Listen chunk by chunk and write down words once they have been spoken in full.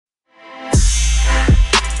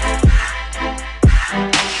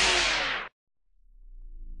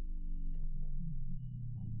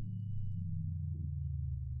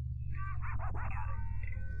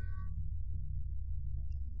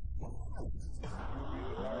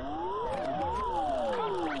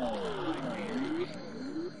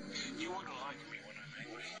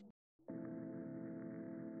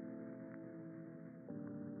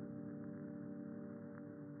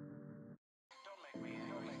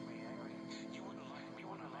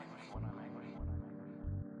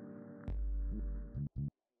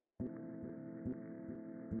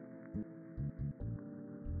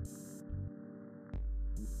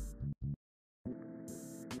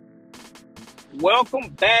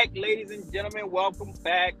Welcome back, ladies and gentlemen. Welcome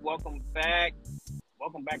back. Welcome back.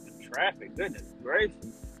 Welcome back to traffic. Goodness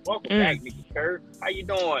gracious. Welcome Mm. back, Nikki Kurt. How you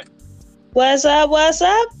doing? What's up,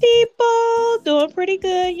 people? Doing pretty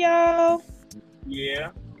good, y'all.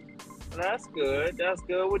 Yeah, that's good. That's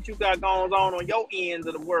good. What you got going on your ends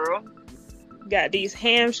of the world? Got these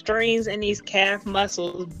hamstrings and these calf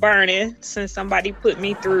muscles burning since somebody put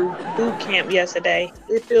me through boot camp yesterday.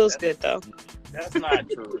 It feels That's good though. that's not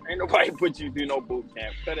true. Ain't nobody put you through no boot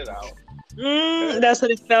camp. Cut it out. Cut it. That's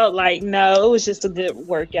what it felt like. No, it was just a good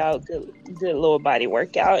workout, good lower body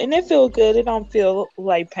workout, and it feel good. It don't feel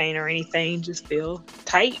like pain or anything. Just feel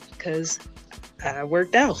tight because I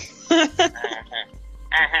worked out. Uh-huh.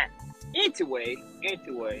 Uh-huh. Anyway.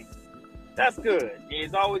 That's good.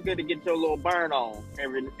 It's always good to get your little burn on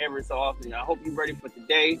every so often. I hope you're ready for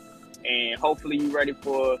today, and hopefully you're ready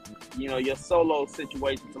for your solo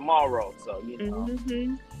situation tomorrow. So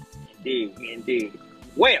hmm indeed.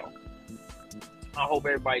 Well, I hope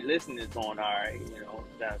everybody listening is doing all right.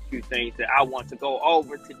 There are a few things that I want to go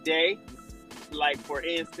over today. Like for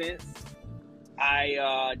instance,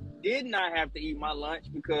 I did not have to eat my lunch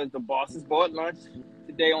because the bosses bought lunch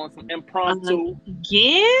today on some impromptu.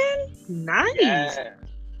 Again, nice. Yeah.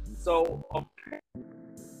 So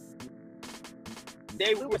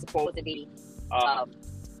today we were supposed to be,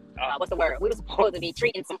 what's the word? We were supposed to be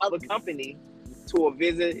treating some other company to a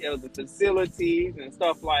visit of the facilities and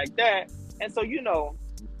stuff like that. And so,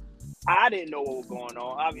 I didn't know what was going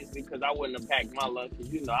on, obviously, because I wouldn't have packed my lunch.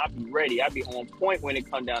 Because, I'd be ready. I'd be on point when it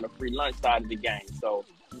come down to free lunch side of the game. So,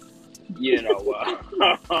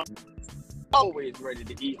 always ready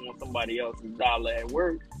to eat on somebody else's dollar at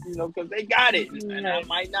work, because they got it. And I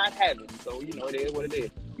might not have it. So, it is what it is.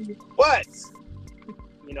 But,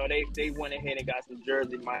 they went ahead and got some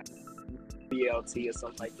jersey, my BLT or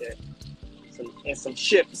something like that. Some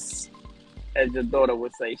chips, as your daughter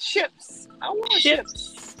would say. Chips. I want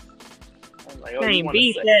chips. I was like, oh, Can't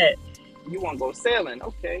beat that. You want to go sailing?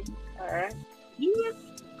 Okay. All right. Yeah.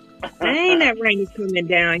 Ain't that rain is coming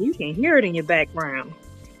down. You can hear it in your background.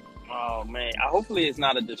 Oh, man. Hopefully it's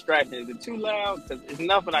not a distraction. Is it too loud? Because there's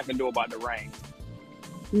nothing I can do about the rain.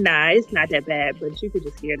 Nah, it's not that bad, but you could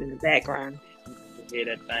just hear it in the background. You hear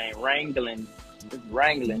that thing wrangling. It's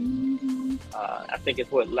wrangling. Mm-hmm. I think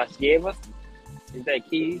it's what, Las Lluvias? Is that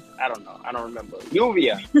keys? I don't know. I don't remember.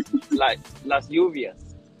 Lluvia. Las Lluvias.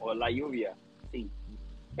 Or La Lluvia. See.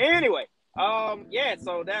 Anyway. Yeah,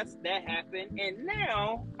 so that happened. And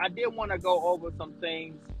now I did want to go over some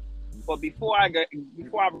things. But before I get into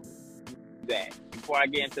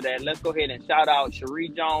that, let's go ahead and shout out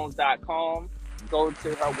CherieJones.com. Go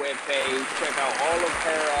to her webpage, check out all of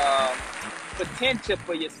her potential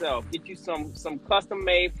for yourself. Get you some custom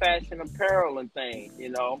made fashion apparel and things,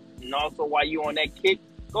 And also while you're on that kick,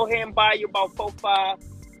 go ahead and buy you about 4-5.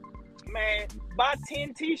 Man, buy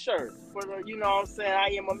 10 t-shirts for the, what I'm saying, I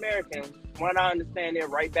Am American. When I understand they're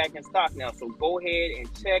right back in stock now. So go ahead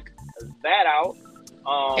and check that out.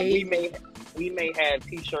 We may have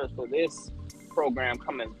t-shirts for this program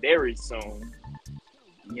coming very soon.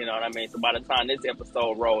 You know what I mean? So by the time this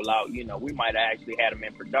episode roll out, we might have actually had them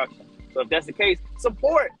in production. So if that's the case,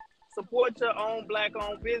 support your own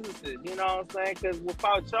black-owned businesses. You know what I'm saying? Because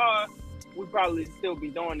without y'all, we probably still be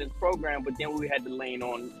doing this program, but then we had to lean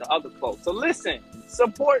on the other folks. So listen,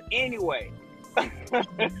 support anyway.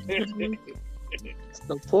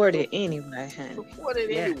 Support it anyway, honey. Support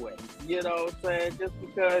it anyway. You know what I'm saying? Just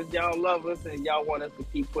because y'all love us and y'all want us to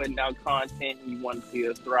keep putting out content and you want to see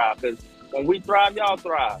us thrive. Because when we thrive, y'all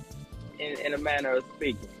thrive in a manner of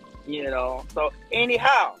speaking. So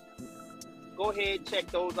anyhow, go ahead and check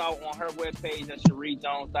those out on her webpage at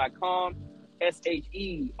CherieJones.com.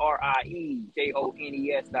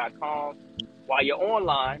 SherieJones.com. While you're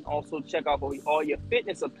online, also check out all your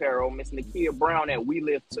fitness apparel, Miss Nakia Brown at We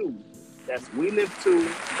Live 2. That's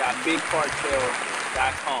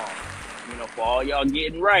WeLive2.BigCartel.com. For all y'all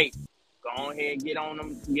getting right, go ahead and get on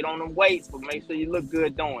them weights, but make sure you look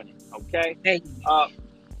good doing it. Okay? Hey. I'm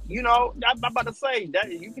about to say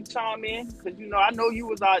that you can chime in because I know you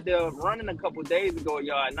was out there running a couple days ago,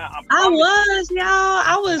 y'all. And I was, y'all.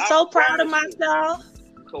 I was so proud of myself.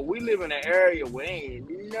 So we live in an area where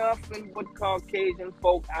ain't nothing but Caucasian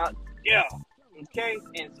folk out there, okay,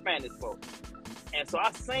 and Spanish folk. And so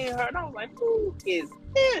I seen her, and I was like, "Who is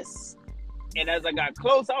this?" And as I got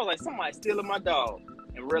close, I was like, "Somebody stealing my dog,"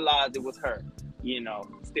 and realized it was her,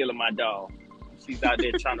 stealing my dog. She's out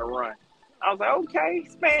there trying to run. I was like, "Okay,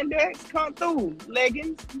 spandex, come through,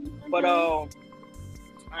 leggings." But I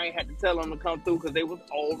ain't had to tell them to come through because they was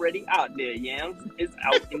already out there. Yams is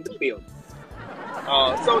out in the building.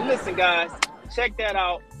 So listen, guys, check that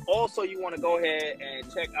out. Also, you want to go ahead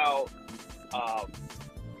and check out. Um,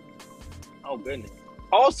 oh goodness.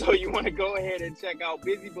 Also, you want to go ahead and check out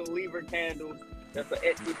Busy Believer Candles. That's an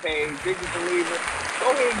Etsy page. Busy Believer.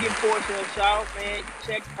 Go ahead and give Portia a shout, man.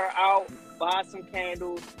 Check her out. Buy some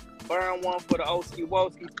candles. Burn one for the Oski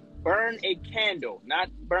Woski. Burn a candle,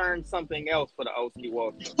 not burn something else for the Oski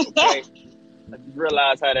Woski. Okay? I just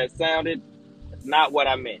realized how that sounded. That's not what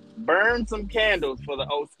I meant. Burn some candles for the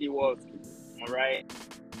Oski Woski. All right?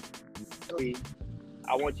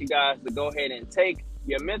 I want you guys to go ahead and take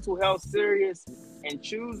your mental health serious and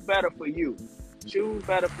choose better for you. Choose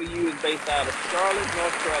Better for You is based out of Charlotte,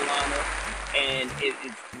 North Carolina, and it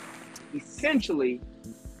is essentially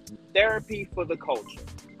therapy for the culture.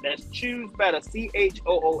 That's Choose Better,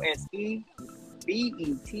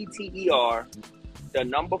 CHOOSEBETTER, the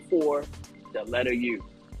number 4, the letter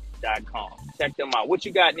U.com. Check them out. What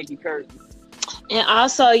you got, Nikki Kurt? And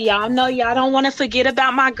also, y'all know y'all don't want to forget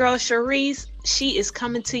about my girl Sharice. She is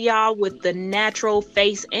coming to y'all with the natural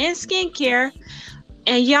face and skincare.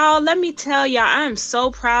 And y'all, let me tell y'all, I'm so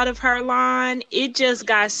proud of her line. It just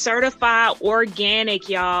got certified organic,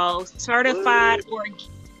 y'all. Certified organic.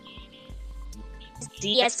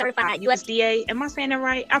 DS certified USDA. Am I saying that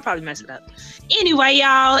right? I probably messed it up. Anyway,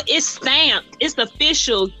 y'all, it's stamped. It's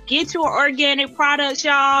official. Get your organic products,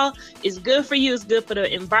 y'all. It's good for you. It's good for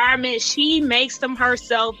the environment. She makes them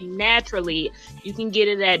herself naturally. You can get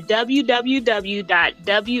it at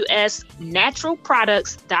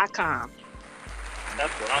www.wsnaturalproducts.com.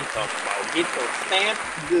 That's what I'm talking about. Get your stamped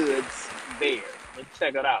goods there. Let's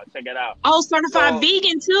check it out. Check it out. Oh, certified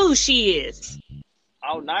vegan too, she is.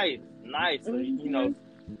 Oh, nice. So, you know,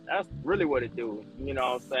 that's really what it do. You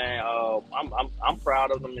know what I'm saying? I'm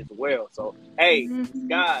proud of them as well. So, hey,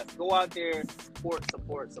 guys, go out there,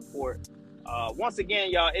 support. Once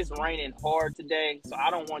again, y'all, it's raining hard today, so I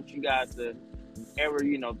don't want you guys to ever,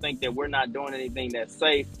 you know, think that we're not doing anything that's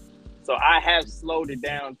safe. So I have slowed it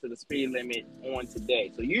down to the speed limit on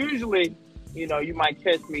today. So usually, you know, you might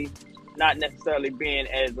catch me not necessarily being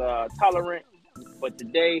as tolerant, but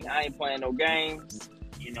today I ain't playing no games.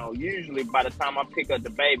 You know, usually by the time I pick up the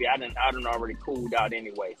baby, I done already cooled out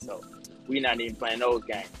anyway. So we're not even playing those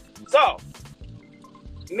games. So,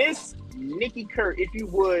 Miss Nikki Kurt, if you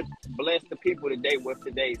would bless the people today with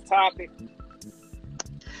today's topic.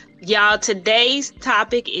 Y'all, today's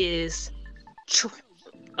topic is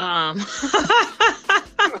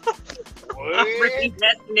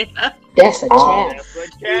That's a cap. That's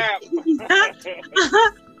a cap.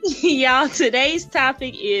 Y'all, today's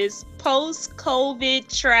topic is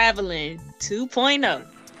post-COVID traveling 2.0.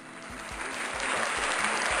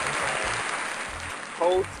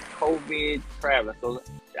 Post-COVID traveling. So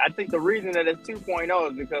I think the reason that it's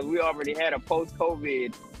 2.0 is because we already had a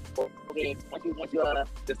post-COVID. Once you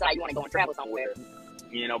decide you want to go and travel somewhere,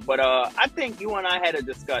 you know. But I think you and I had a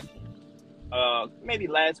discussion, maybe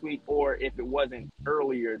last week, or if it wasn't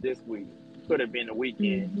earlier this week, could have been the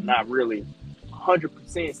weekend. Not really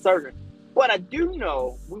 100% certain, but I do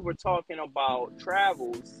know we were talking about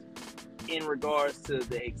travels in regards to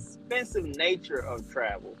the expensive nature of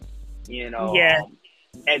travel. You know,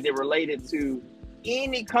 as it related to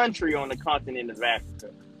any country on the continent of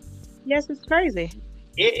Africa. Yes, it's crazy.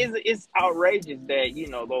 It's outrageous that, you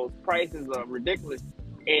know, those prices are ridiculous.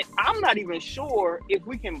 And I'm not even sure if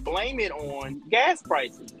we can blame it on gas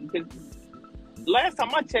prices, because last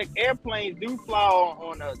time I checked, airplanes do fly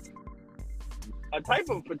on a type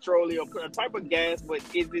of petroleum, a type of gas, but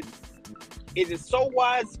is it so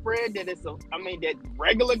widespread that that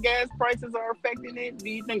regular gas prices are affecting it? Do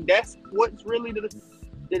you think that's what's really the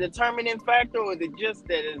determining factor, or is it just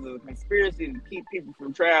that it's a conspiracy to keep people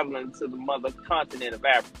from traveling to the mother continent of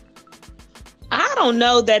Africa? I don't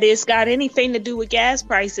know that it's got anything to do with gas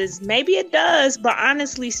prices. Maybe it does, but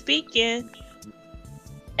honestly speaking,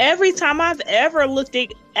 every time I've ever looked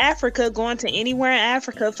at Africa, going to anywhere in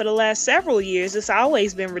Africa for the last several years, it's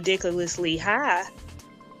always been ridiculously high.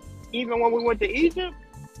 Even when we went to Egypt?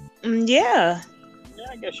 Yeah. Yeah,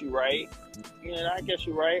 I guess you're right.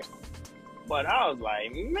 But I was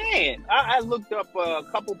like, man, I looked up a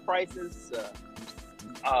couple prices,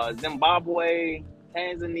 Zimbabwe,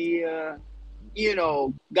 Tanzania, you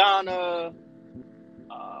know, Ghana,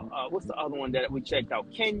 what's the other one that we checked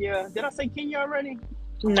out? Kenya. Did I say Kenya already?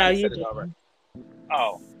 No, you didn't. Already.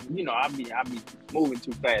 Oh, you know, I be moving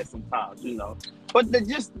too fast sometimes, you know. But the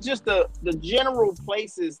general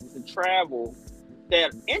places to travel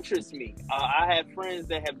that interest me. I have friends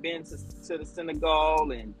that have been to the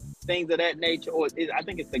Senegal and things of that nature, or I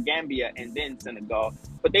think it's the Gambia and then Senegal.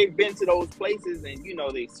 But they've been to those places, and you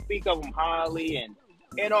know, they speak of them highly and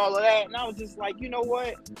all of that. And I was just like, you know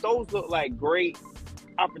what? Those look like great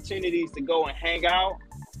opportunities to go and hang out.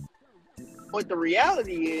 But the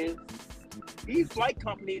reality is, these flight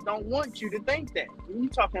companies don't want you to think that. When you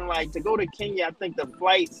talking like to go to Kenya, I think the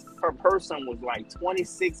flights per person was like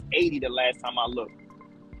 $26.80 the last time I looked.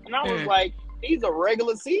 And I was Mm. like, these are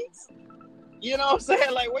regular seats? You know what I'm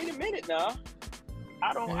saying? Like, wait a minute now.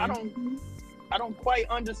 I don't I don't Mhm. I don't quite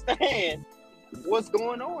understand what's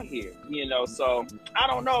going on here. So I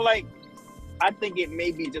don't know, like I think it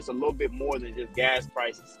may be just a little bit more than just gas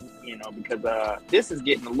prices, because this is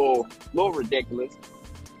getting a little ridiculous.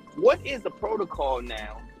 What is the protocol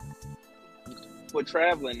now for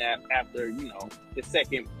traveling after, the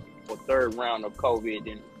second or third round of COVID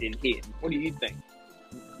then hit? What do you think?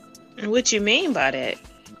 What you mean by that?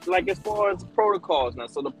 Like as far as protocols now.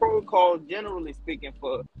 So the protocol, generally speaking,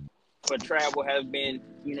 for travel has been,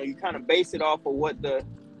 you kind of base it off of what the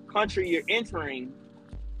country you're entering,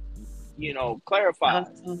 Oh, clarifies.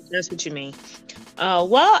 that's what you mean.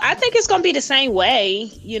 Well, I think it's gonna be the same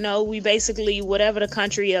way. We basically whatever the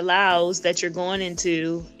country allows that you're going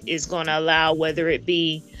into is gonna allow, whether it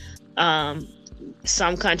be um,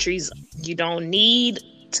 some countries you don't need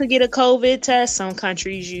to get a COVID test, some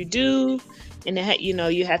countries you do, and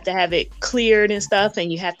you have to have it cleared and stuff,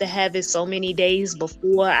 and you have to have it so many days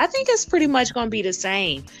before. I think it's pretty much gonna be the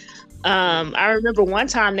same. I remember one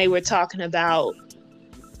time they were talking about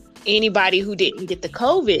anybody who didn't get the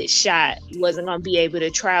COVID shot wasn't going to be able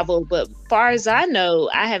to travel. But far as I know,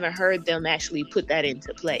 I haven't heard them actually put that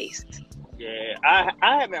into place. Yeah,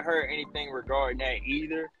 I haven't heard anything regarding that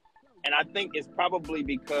either. And I think it's probably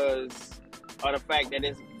because of the fact that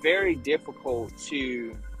it's very difficult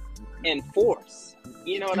to enforce.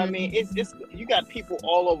 You know what I mean? Mhm. It's you got people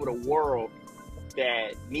all over the world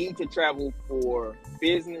that need to travel for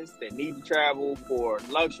business, that need to travel for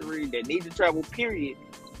luxury, that need to travel, period.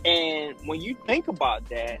 And when you think about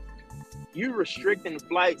that, you're restricting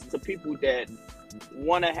flights to people that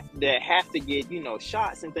that have to get,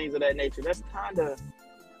 shots and things of that nature. That's kind of,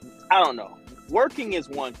 I don't know. Working is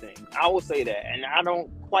one thing. I will say that. And I don't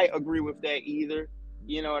quite agree with that either.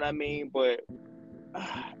 You know what I mean? But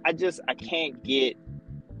I just cannot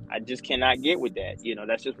get with that.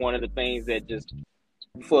 That's just one of the things that just,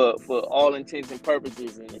 for all intents and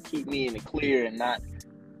purposes, and to keep me in the clear and not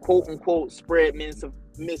quote unquote spread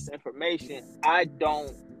misinformation, I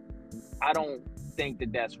don't think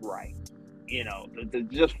that that's right. To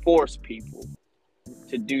just force people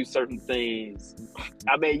to do certain things.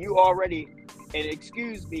 I mean, you already, and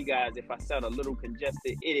excuse me, guys, if I sound a little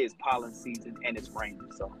congested. It is pollen season and it's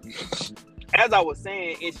raining. So, as I was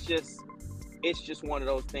saying, it's just one of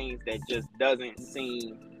those things that just doesn't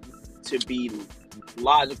seem to be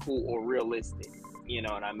logical or realistic. You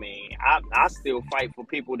know what I mean? I still fight for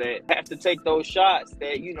people that have to take those shots,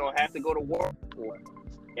 that have to go to work for,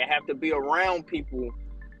 that have to be around people.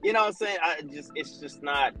 You know what I'm saying?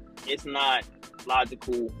 It's not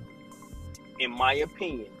logical, in my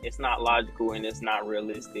opinion. It's not logical and it's not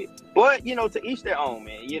realistic. But to each their own,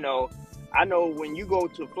 man. I know when you go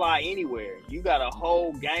to fly anywhere, you got a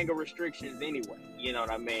whole gang of restrictions anyway. You know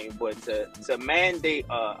what I mean? But to mandate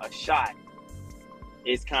a shot,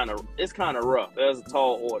 it's kind of rough. There's a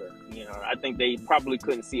tall order. I think they probably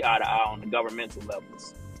couldn't see eye to eye on the governmental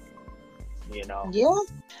levels. Yeah,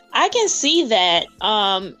 I can see that.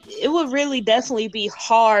 It would really definitely be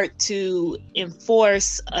hard to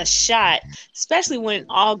enforce a shot, especially when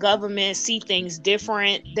all governments see things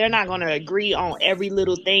different. They're not going to agree on every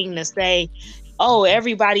little thing to say, oh,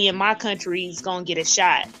 everybody in my country is going to get a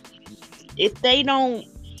shot. If they don't,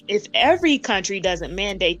 if every country doesn't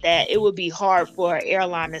mandate that, it would be hard for an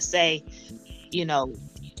airline to say, you know,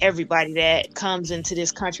 everybody that comes into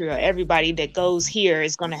this country or everybody that goes here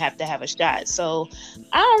is going to have a shot. So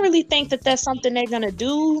I don't really think that that's something they're going to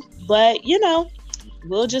do, but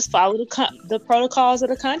we'll just follow the protocols of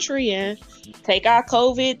the country and take our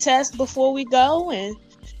COVID test before we go, and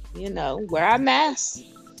wear our masks.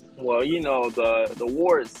 Well, the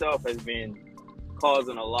war itself has been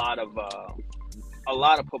causing a lot of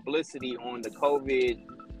publicity on the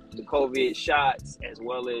COVID shots, as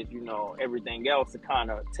well as everything else, to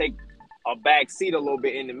kind of take a back seat a little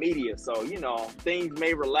bit in the media. So things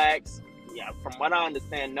may relax. Yeah, from what I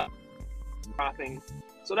understand, nothing dropping.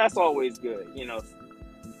 So that's always good.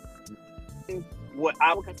 What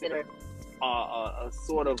I would consider a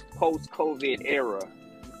sort of post-COVID era.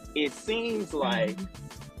 It seems like, Mhm.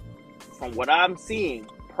 from what I'm seeing,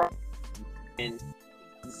 and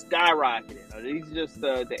skyrocketing. Are these just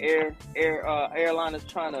the airliners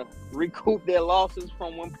trying to recoup their losses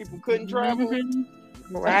from when people couldn't travel? Mhm.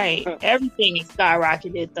 Right. Everything is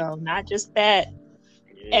skyrocketed though, not just that.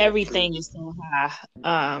 Yeah, true. Everything is so high.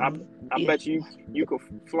 I I Yeah. bet you could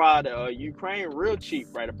fly to Ukraine real cheap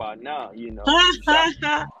right about now.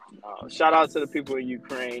 Shout out to the people in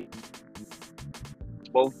Ukraine.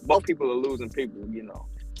 Both people are losing people.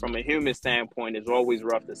 From a human standpoint, it's always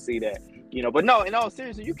rough to see that. But no, in all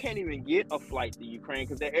seriousness, you can't even get a flight to Ukraine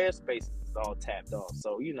because their airspace is all tapped off.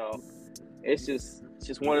 So it's just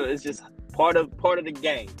part of the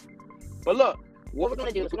game. But look, what we're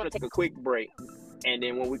gonna do is we're gonna take a quick break, and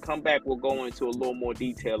then when we come back, we'll go into a little more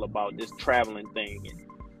detail about this traveling thing and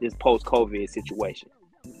this post-COVID situation.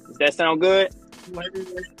 Does that sound good?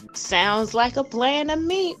 Sounds like a plan to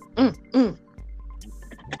me.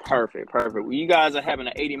 Perfect. Well, you guys are having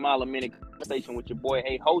an 80-mile-a-minute conversation with your boy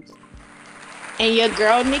A Host. And your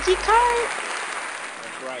girl Nikki Card.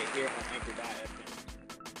 That's right, here on Anchor.fm.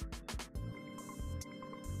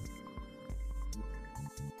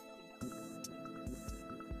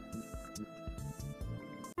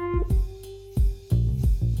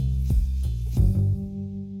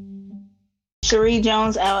 Cherie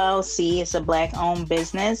Jones LLC is a Black-owned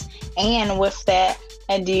business, and with that,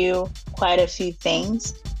 I do quite a few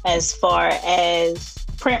things as far as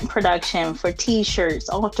print production for T-shirts,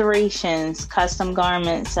 alterations, custom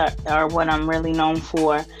garments are what I'm really known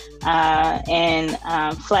for, and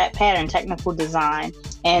flat pattern technical design.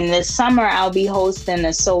 And this summer, I'll be hosting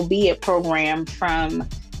a So Be It program from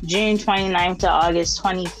June 29th to August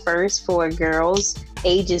 21st for girls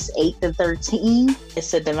ages 8 to 13.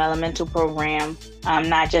 It's a developmental program,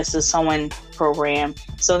 not just a sewing program.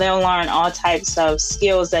 So they'll learn all types of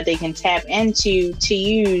skills that they can tap into to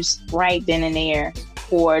use right then and there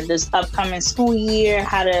for this upcoming school year,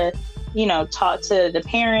 how to, talk to the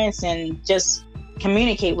parents and just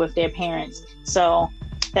communicate with their parents. So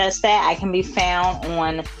that's that. I can be found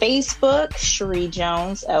on Facebook, Cherie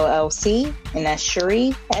Jones LLC, and that's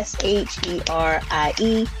Cherie, Sherie,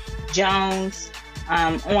 Jones.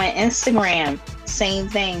 On Instagram, same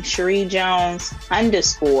thing, Cherie Jones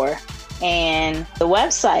 _ and the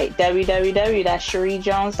website,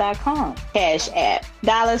 www.cheriejones.com. Cash app,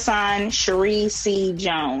 $Cherie C.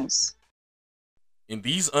 Jones. In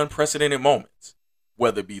these unprecedented moments,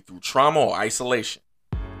 whether it be through trauma or isolation,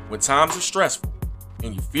 when times are stressful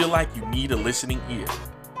and you feel like you need a listening ear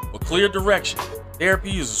or clear direction,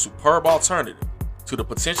 therapy is a superb alternative to the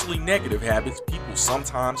potentially negative habits people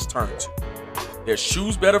sometimes turn to. There's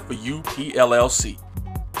Choose Better For You PLLC.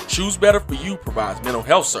 Choose Better For You provides mental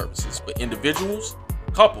health services for individuals,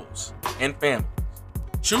 couples, and families.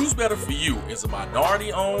 Choose Better For You is a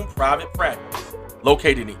minority-owned private practice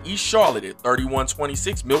located in East Charlotte at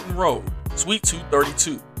 3126 Milton Road, Suite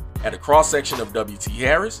 232, at a cross-section of W.T.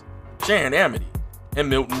 Harris, Sharon Amity, and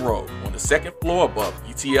Milton Road on the second floor above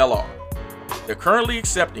ETLR. They're currently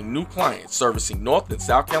accepting new clients servicing North and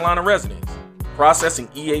South Carolina residents, processing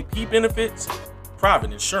EAP benefits,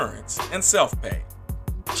 private insurance, and self-pay.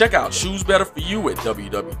 Check out Choose Better For You at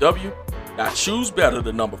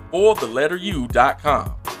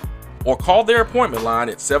www.choosebetter4u.com or call their appointment line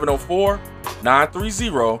at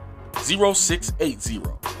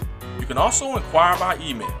 704-930-0680. You can also inquire by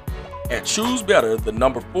email at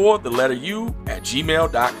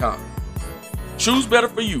choosebetter4u@gmail.com. Choose Better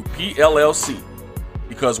For You PLLC,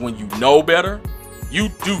 because when you know better, you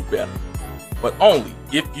do better, but only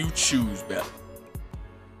if you choose better.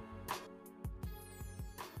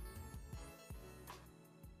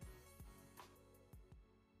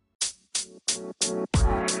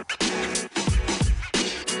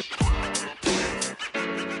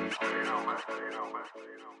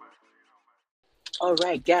 All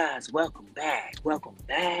right, guys, welcome back.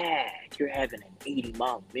 You're having an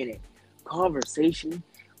 80-mile-a-minute conversation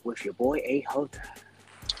with your boy A Hota.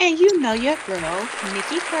 And you know your girl,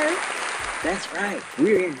 Nikki Kurt. That's right.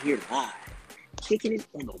 We're in here live, kicking it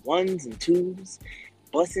on the ones and twos,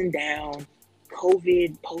 busting down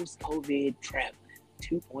COVID, post-COVID traveling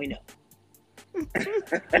 2.0.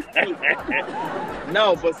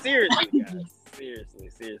 No, but seriously, guys.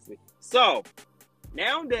 Seriously. So,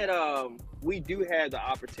 now that we do have the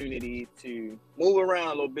opportunity to move around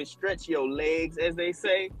a little bit, stretch your legs, as they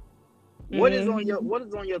say, what is on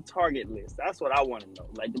your target list? That's what I want to know.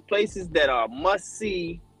 Like the places that are must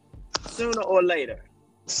see sooner or later.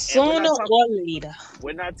 We're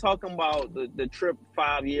not talking about the trip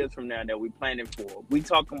 5 years from now that we're planning for. We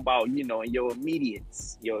talking about, in your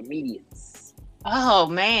immediates. Oh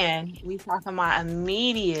man, we talking about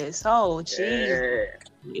immediate. Oh geez. Yeah,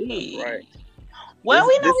 right. Well,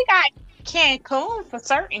 we know we got Cancun for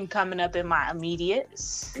certain coming up in my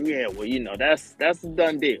immediates. Yeah, well, that's a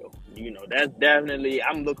done deal. That's definitely,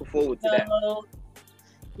 I'm looking forward to that.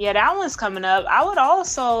 Yeah, that one's coming up. I would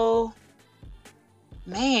also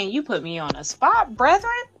Man, you put me on a spot,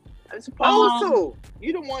 brethren. I'm supposed to.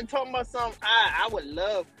 You the one talking about something. I would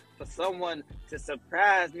love for someone to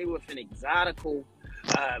surprise me with an exotical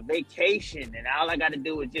vacation, and all I got to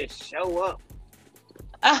do is just show up.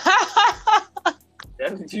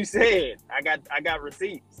 That's what you said. I got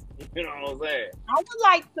receipts. You know what I'm saying? I would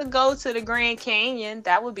like to go to the Grand Canyon.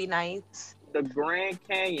 That would be nice. The Grand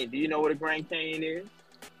Canyon. Do you know what a Grand Canyon is?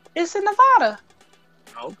 It's in Nevada.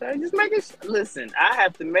 Okay, just make it. Listen, I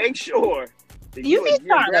have to make sure. You be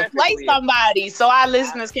trying to play somebody so our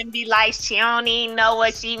listeners can be like, she don't even know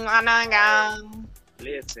what she wanna go.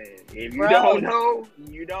 Listen, if you don't know,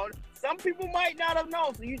 you don't. Some people might not have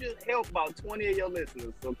known, so you just help about 20 of your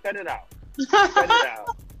listeners. So cut it out. Cut it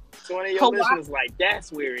out. 20 of your listeners like,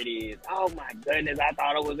 that's where it is. Oh my goodness, I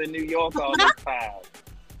thought it was in New York all this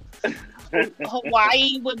time.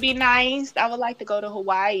 Hawaii would be nice. I would like to go to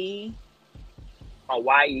Hawaii.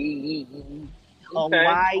 Hawaii.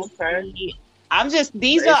 Okay. I'm just,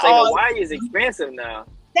 these they are all. Hawaii is expensive now.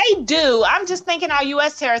 They do. I'm just thinking our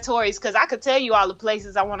U.S. territories because I could tell you all the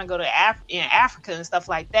places I want to go to in Africa and stuff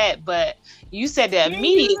like that. But you said the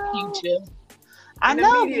immediate future. I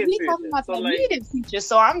know, but we talking about the immediate future.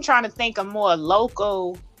 So I'm trying to think of more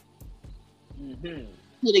local to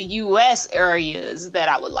the U.S. areas that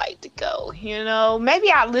I would like to go. You know, maybe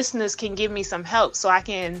our listeners can give me some help so I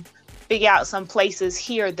can figure out some places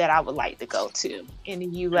here that I would like to go to in the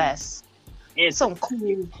U.S. Some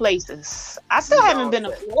cool places. I still haven't been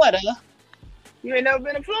to Florida. You ain't never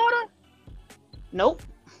been to Florida? Nope.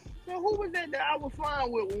 So who was that I was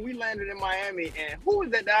flying with when we landed in Miami? And who was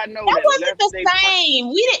that I know that wasn't the same?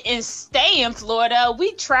 We didn't stay in Florida.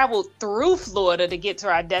 We traveled through Florida to get to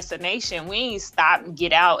our destination. We ain't stop and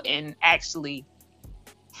get out and actually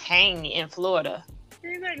hang in Florida.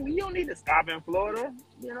 You don't need to stop in Florida.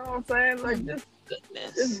 You know what I'm saying? Like just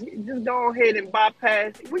go ahead and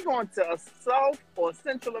bypass. We're going to a South or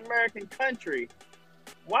Central American country.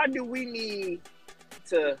 Why do we need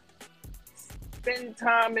to spend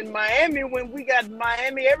time in Miami when we got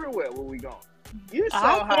Miami everywhere where we going? You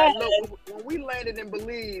saw how it looked when we landed in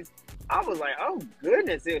Belize. I was like, oh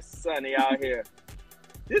goodness, it's sunny out here.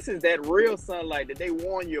 This is that real sunlight that they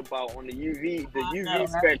warn you about on the UV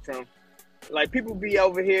spectrum. Like people be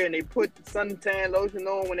over here and they put suntan lotion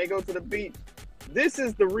on when they go to the beach. This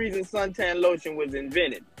is the reason suntan lotion was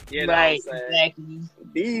invented. You know right, what I'm saying?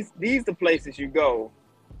 Exactly. These the places you go.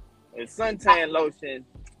 And suntan lotion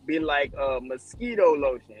be like mosquito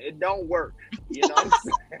lotion. It don't work. You know what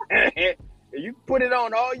I'm saying? You put it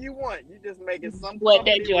on all you want. You just make it some sweat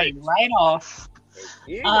that joint right off.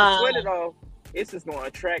 You ain't gonna sweat it off. It's just gonna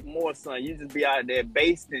attract more sun. You just be out there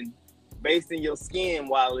basting your skin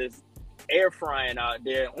while it's air frying out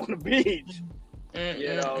there on the beach.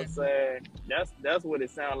 You know what I'm saying? That's what it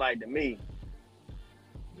sounds like to me.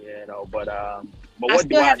 You know, but what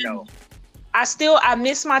do I know? I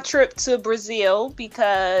missed my trip to Brazil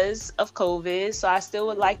because of COVID, so I still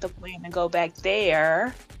would like to plan to go back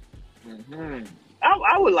there.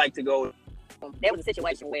 I would like to go. There was a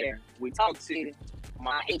situation where we talked to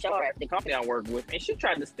my HR at the company I work with, and she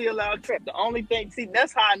tried to steal our trip. The only thing,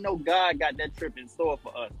 that's how I know God got that trip in store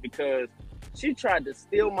for us, because she tried to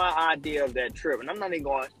steal my idea of that trip. And I'm not even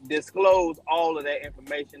going to disclose all of that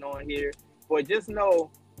information on here, but just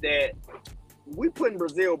know that we putting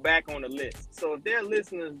Brazil back on the list. So if there are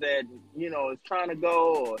listeners that, you know, is trying to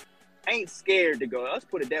go or ain't scared to go, let's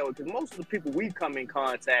put it that way, because most of the people we come in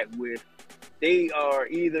contact with, they are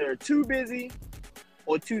either too busy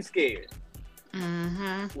or too scared.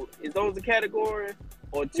 Is those the category?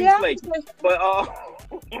 Or too flaky? But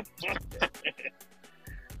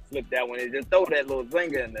slip that one and just throw that little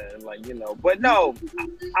zinger in there, like, you know. But no,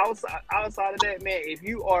 outside of that, man, if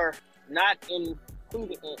you are not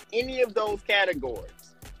included in any of those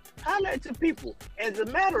categories, holla at your people. As a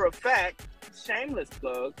matter of fact, shameless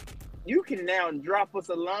plug, you can now drop us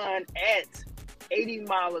a line at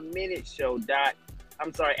 80mileaminuteshow at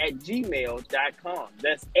gmail.com.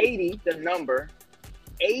 That's 80, the number,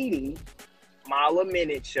 80 mile a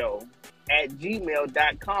minute show at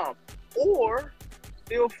gmail.com. Or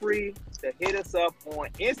feel free to hit us up on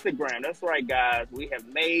Instagram. That's right, guys. We have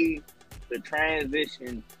made the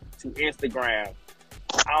transition to Instagram.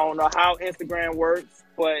 I don't know how Instagram works,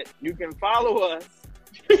 but you can follow us,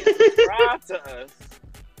 subscribe to us.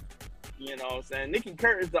 You know what I'm saying? Nikki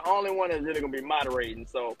Kurt is the only one that's really going to be moderating.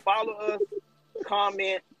 So follow us,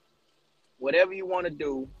 comment, whatever you want to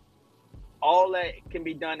do. All that can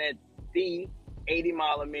be done at the 80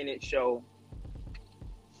 Mile a Minute Show.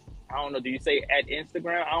 I don't know. Do you say at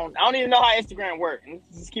Instagram? I don't even know how Instagram works.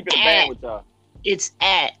 Let's just keep it a band with y'all. It's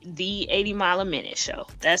at the 80 Mile a Minute show.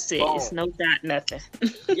 That's it. Boom. It's no dot nothing.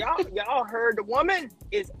 Y'all heard the woman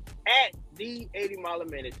is at the 80 Mile a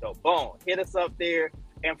Minute show. Boom. Hit us up there.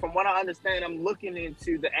 And from what I understand, I'm looking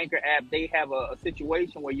into the Anchor app. They have a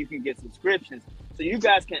situation where you can get subscriptions. So you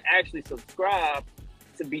guys can actually subscribe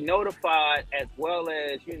to be notified, as well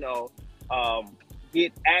as,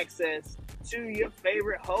 get access to your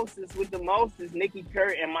favorite hostess with the mostest, Nikki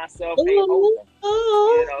Kurt and myself. The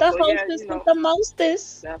hostess with the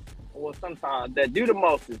mostest. Well, sometimes that do the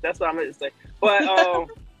mostest. That's what I meant to say. But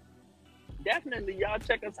definitely, y'all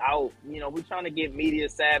check us out. We're trying to get media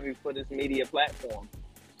savvy for this media platform,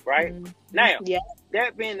 right? Now,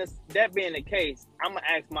 that being the case, I'm gonna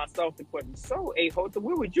ask myself the question. So, Hota,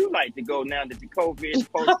 where would you like to go now that the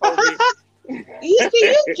post-COVID?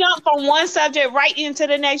 You jump from one subject right into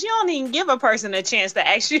the next. You don't even give a person a chance to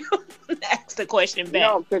ask the question back.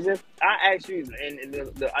 No, because if I ask you, and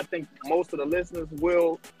I think most of the listeners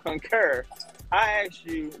will concur, I asked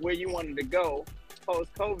you where you wanted to go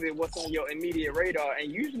post-COVID, what's on your immediate radar,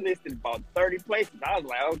 and you listed about 30 places. I was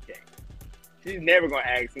like, okay, she's never going to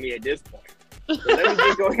ask me at this point. So let me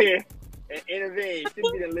just go ahead and intervene.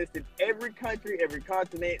 She's been listed every country, every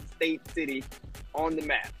continent, state, city on the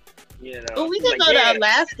map. We can go to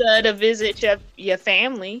Alaska to visit your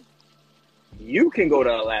family. You can go to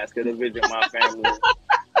Alaska to visit my family.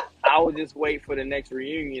 I will just wait for the next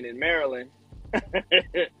reunion in Maryland.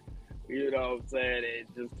 You know what I'm saying? And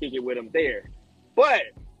just kick it with them there. But,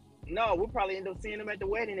 no, we'll probably end up seeing them at the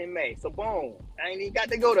wedding in May. So, boom. I ain't even got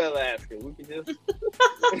to go to Alaska. We can just...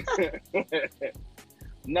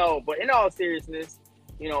 No, but in all seriousness,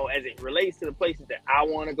 as it relates to the places that I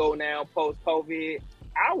want to go now post-COVID,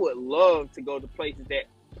 I would love to go to places that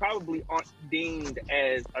probably aren't deemed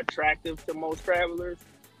as attractive to most travelers.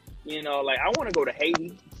 I want to go to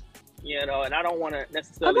Haiti, and I don't want to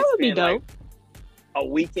necessarily spend like a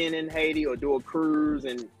weekend in Haiti or do a cruise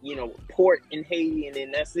and, port in Haiti and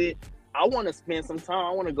then that's it. I want to spend some time.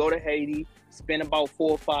 I want to go to Haiti, spend about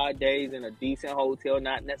 4 or 5 days in a decent hotel,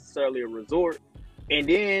 not necessarily a resort, and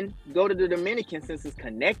then go to the Dominican since it's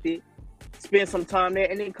connected. Spend some time there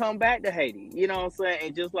and then come back to Haiti, you know what I'm saying?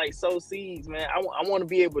 And just like sow seeds, man. I want to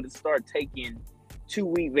be able to start taking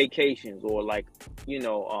 2-week vacations or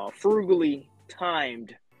frugally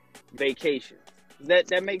timed vacations. Does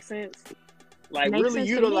that make sense? Like really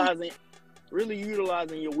utilizing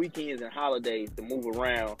your weekends and holidays to move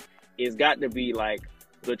around is got to be like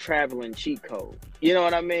the traveling cheat code. You know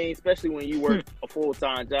what I mean? Especially when you work a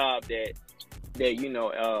full-time job that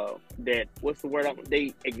what's the word?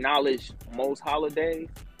 They acknowledge most holidays.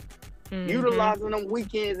 Utilizing them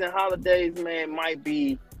weekends and holidays, man, might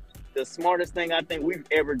be the smartest thing I think we've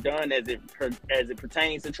ever done as it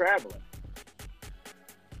pertains to traveling.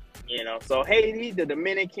 So Haiti, the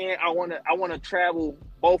Dominican, I wanna travel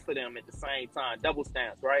both of them at the same time, double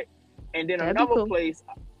stamps, right? And then another place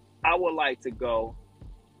I would like to go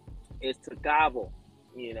is to Cabo.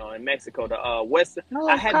 In Mexico, the Western.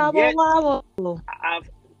 I haven't yet.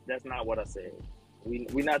 That's not what I said. We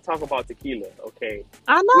not talking about tequila, okay?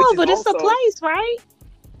 I know, but it's a place, right?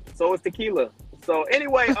 So it's tequila. So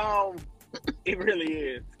anyway, it really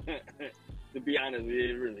is. To be honest,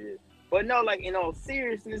 it really is. But no,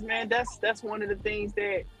 seriousness, man, that's one of the things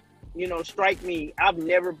that strike me. I've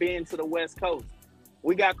never been to the West Coast.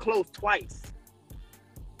 We got close twice.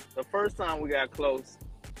 The first time we got close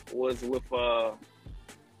was with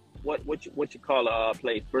what you call a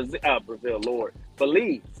place? Brazil, Lord.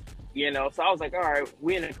 Belize. So I was like, all right,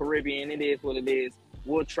 we're in the Caribbean. It is what it is.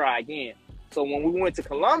 We'll try again. So when we went to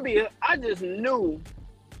Colombia, I just knew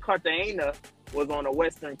Cartagena was on the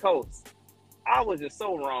western coast. I was just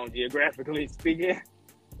so wrong geographically speaking.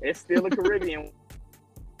 It's still the Caribbean.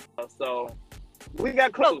 So we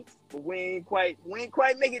got close, but we ain't quite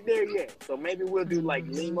make it there yet. So maybe we'll do like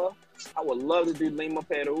Lima. I would love to do Lima,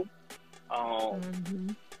 Peru.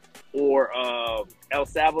 Or El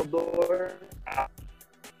Salvador.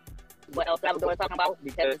 What El Salvador is talking about,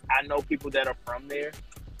 because I know people that are from there.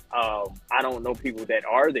 I don't know people that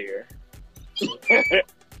are there. I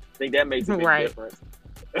think that makes a big difference.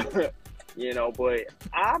 But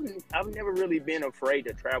I've never really been afraid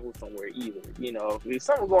to travel somewhere either. If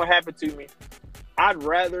something's gonna happen to me, I'd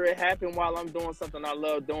rather it happen while I'm doing something I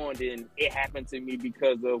love doing than it happen to me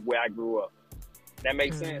because of where I grew up. That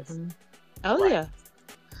makes sense? Oh, right. Yeah.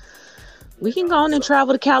 We can go on and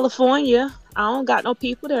travel to California. I don't got no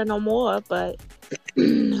people there no more, but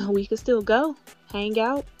we can still go, hang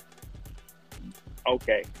out.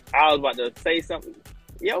 Okay. I was about to say something.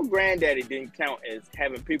 Your granddaddy didn't count as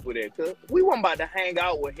having people there, because we weren't about to hang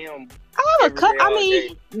out with him. Oh, a every cut. day, I all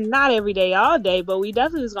day. mean, not every day, all day, but we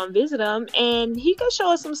definitely was gonna visit him, and he could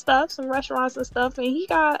show us some stuff, some restaurants and stuff. And he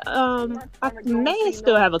got I'm not I trying to go and may see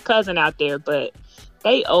still no. have a cousin out there, but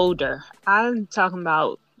they older. I'm talking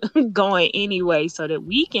about going anyway so that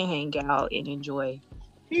we can hang out and enjoy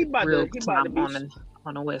real He about to time be on the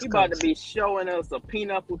he West about to Coast. be showing us a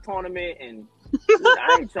pinochle tournament, and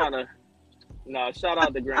I ain't trying to. No, shout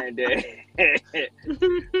out to Granddad.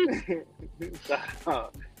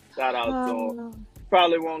 shout, shout out to him. Oh,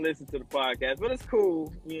 Probably won't listen to the podcast, but it's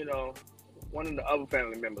cool. One of the other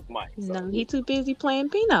family members might. So no, he too busy playing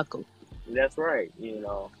pinochle that's right.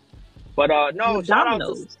 But no, with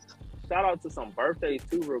dominoes. shout out to some birthdays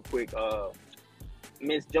too, real quick.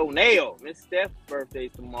 Miss Jonelle, Miss Steph's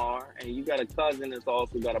birthday's tomorrow, and you got a cousin that's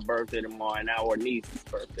also got a birthday tomorrow, and our niece's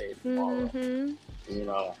birthday tomorrow.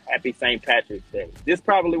 Mm-hmm. Happy St. Patrick's Day. This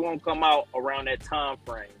probably won't come out around that time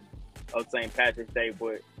frame of St. Patrick's Day,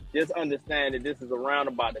 but just understand that this is around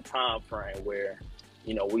about the time frame where,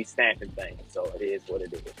 we stamping things. So it is what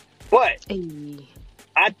it is. But Hey.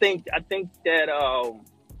 I think that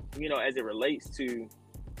as it relates to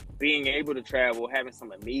being able to travel, having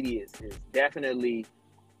some immediates is definitely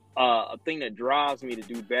a thing that drives me to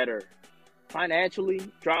do better financially,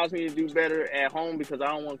 drives me to do better at home, because I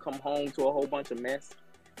don't want to come home to a whole bunch of mess.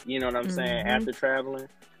 You know what I'm saying? After traveling.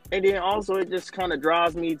 And then also it just kind of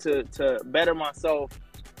drives me to better myself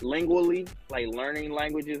lingually, like learning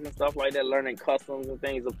languages and stuff like that, learning customs and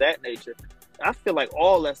things of that nature. I feel like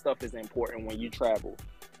all that stuff is important when you travel.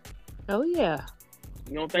 Oh yeah.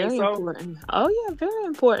 You don't think Very so? important. Oh yeah, very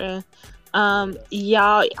important.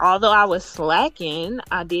 Y'all, although I was slacking,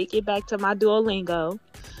 I did get back to my Duolingo.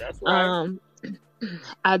 That's right.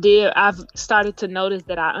 I've started to notice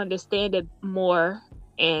that I understand it more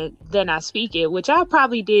and then I speak it, which I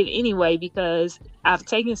probably did anyway because I've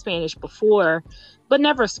taken Spanish before, but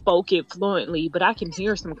never spoke it fluently. But I can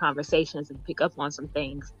hear some conversations and pick up on some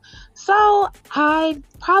things. So I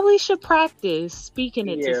probably should practice speaking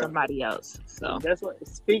it to somebody else. So that's what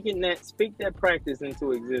speak that practice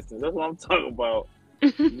into existence. That's what I'm talking about.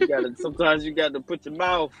 Sometimes you got to put your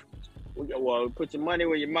mouth. Put your money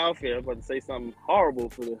where your mouth is. I'm about to say something horrible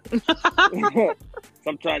for the.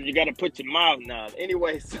 Sometimes you got to put your mouth now.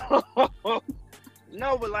 Anyway, so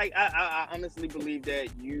no, but like I honestly believe that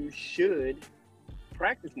you should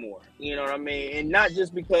practice more. You know what I mean? And not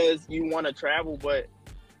just because you want to travel, but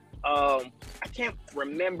I can't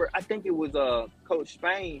remember. I think it was Coach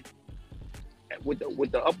Spain with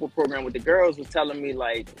the upward program with the girls was telling me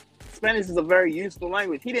like Spanish is a very useful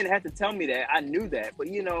language. He didn't have to tell me that. I knew that, but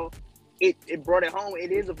it brought it home.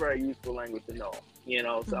 It is a very useful language to know.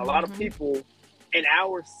 So a lot of people in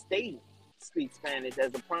our state speak Spanish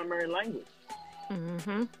as a primary language.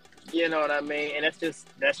 You know what I mean? And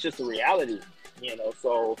that's just a reality.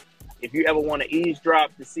 So if you ever want to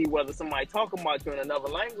eavesdrop to see whether somebody talking about you in another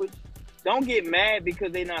language, don't get mad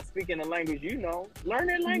because they're not speaking the language you know. Learn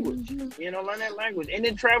their language. Learn that language. And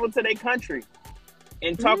then travel to their country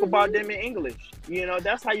and talk about them in English.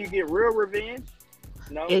 That's how you get real revenge.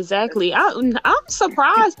 No, exactly. I'm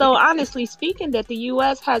surprised though, honestly speaking, that the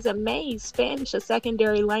U.S. hasn't made Spanish a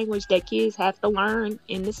secondary language that kids have to learn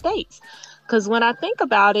in the States. Because when I think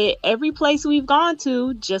about it, every place we've gone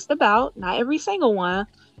to, just about, not every single one,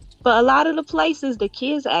 but a lot of the places the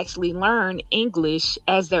kids actually learn English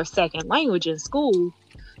as their second language in school.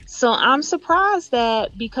 So I'm surprised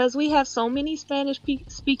that because we have so many Spanish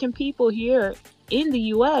speaking people here in the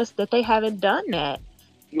U.S. that they haven't done that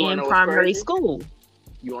in primary school.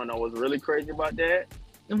 You want to know what's really crazy about that?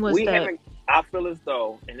 And what's that? I feel as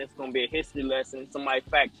though, and it's going to be a history lesson, somebody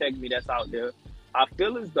fact check me that's out there. I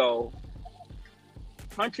feel as though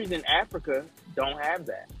countries in Africa don't have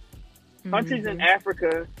that. Countries in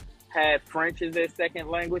Africa have French as their second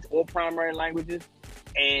language or primary languages.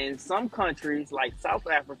 And some countries like South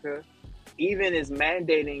Africa even is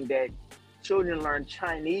mandating that children learn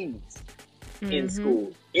Chinese in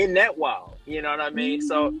school. Isn't that wild? You know what I mean?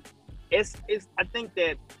 So it's I think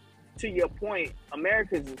that, to your point,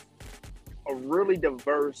 America is a really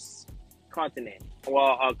diverse continent.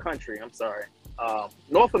 Well, a country, I'm sorry.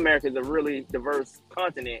 North America is a really diverse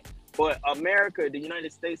continent, but America, the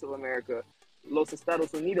United States of America, Los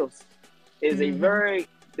Estados Unidos, is a very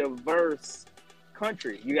diverse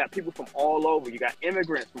country. You got people from all over. You got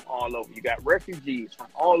immigrants from all over. You got refugees from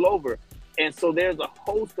all over. And so there's a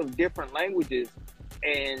host of different languages.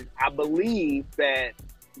 And I believe that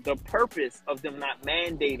the purpose of them not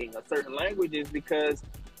mandating a certain language is because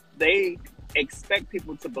they expect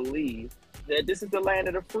people to believe that this is the land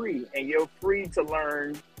of the free, and you're free to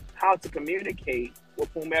learn how to communicate with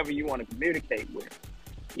whomever you want to communicate with.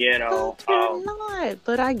 But you're not,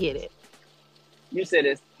 but I get it. You said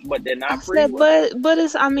it's, but they're I not free. said, but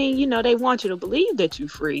it's, I mean, they want you to believe that you're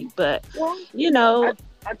free, but Well, you know,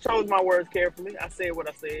 I chose my words carefully. I said what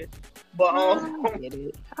I said, but I get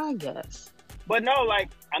it. I guess. but no, like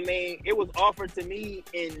I mean, it was offered to me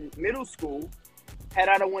in middle school. Had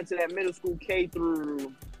I done went to that middle school K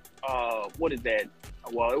through, what is that?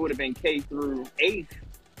 Well, it would have been K through 8th You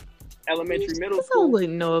elementary, middle still school.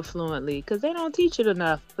 wouldn't know it fluently because they don't teach it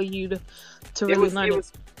enough for you to It really was learn it it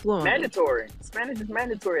was fluently. mandatory. Spanish is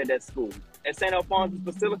mandatory at that school. At St. Alphonsus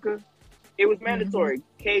Basilica, it was mandatory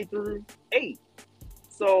K through 8.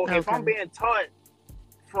 So if I'm Okay. being taught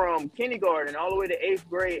from kindergarten all the way to 8th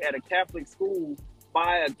grade at a Catholic school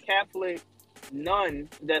by a Catholic nun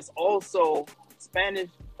that's also Spanish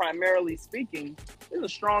primarily speaking, there's a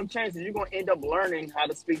strong chance that you're going to end up learning how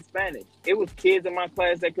to speak Spanish. It was kids in my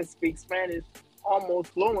class that could speak Spanish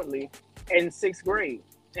almost fluently in 6th grade.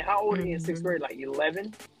 And how old are you in 6th grade? Like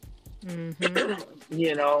 11?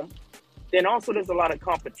 You know? Then also there's a lot of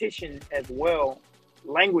competition as well,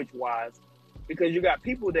 language-wise, because you got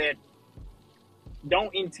people that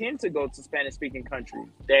don't intend to go to Spanish-speaking countries,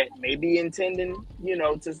 that may be intending,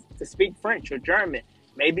 to speak French or German.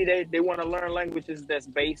 Maybe they want to learn languages that's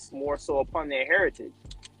based more so upon their heritage,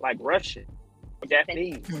 like Russian, or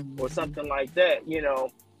Japanese, or something like that.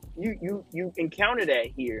 You encounter that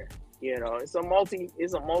here. It's a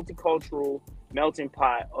multicultural melting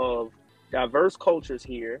pot of diverse cultures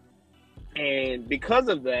here, and because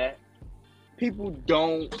of that, people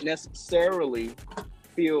don't necessarily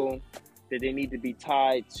feel that they need to be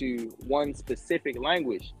tied to one specific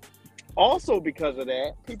language. Also, because of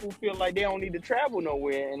that, people feel like they don't need to travel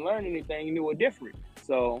nowhere and learn anything new or different.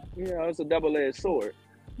 So, it's a double-edged sword.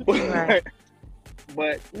 Right.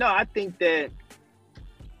 But no, I think that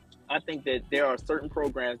there are certain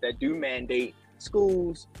programs that do mandate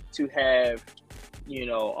schools to have,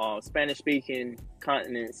 Spanish-speaking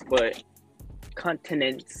continents, but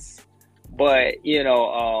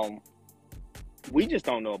we just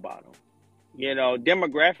don't know about them.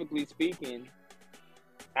 Demographically speaking,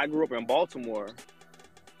 I grew up in Baltimore.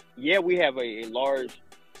 Yeah, we have a large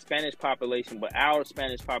Spanish population, but our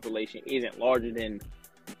Spanish population isn't larger than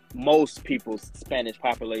most people's Spanish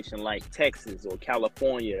population, like Texas or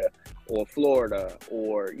California or Florida,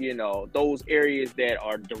 or those areas that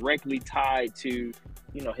are directly tied to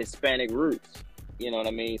Hispanic roots. You know what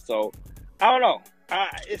I mean? So I don't know.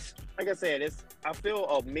 It's like I said, I feel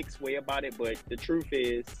a mixed way about it, but the truth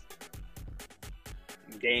is,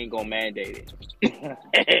 they ain't gonna mandate it.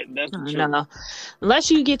 That's the truth. No,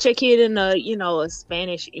 unless you get your kid in a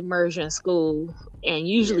Spanish immersion school, and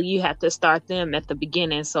usually you have to start them at the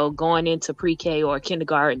beginning. So going into pre-K or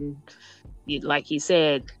kindergarten, like he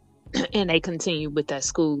said, and they continue with that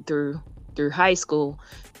school through high school.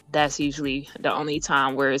 That's usually the only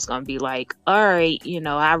time where it's going to be like, all right,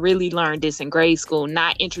 I really learned this in grade school,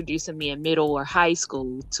 not introducing me in middle or high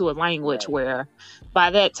school to a language where by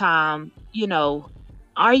that time,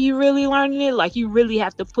 are you really learning it? Like, you really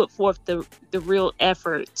have to put forth the real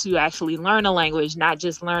effort to actually learn a language, not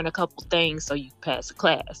just learn a couple things so you pass the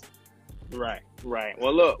class. Right.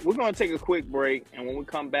 Well, look, we're going to take a quick break, and when we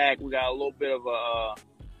come back, we got a little bit of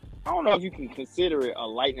I don't know if you can consider it a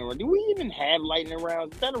lightning round. Do we even have lightning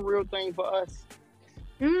rounds? Is that a real thing for us?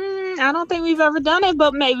 I don't think we've ever done it,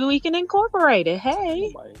 but maybe we can incorporate it.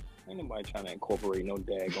 Hey. Ain't nobody trying to incorporate no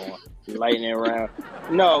daggone lightning round.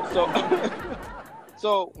 No,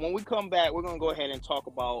 so when we come back, we're going to go ahead and talk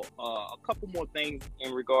about a couple more things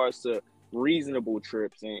in regards to reasonable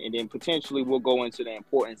trips, and then potentially we'll go into the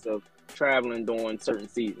importance of traveling during certain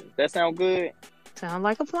seasons. That sound good? Sound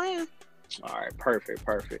like a plan. All right,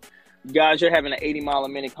 perfect. You guys, you're having an 80 mile a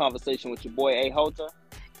minute conversation with your boy A Hota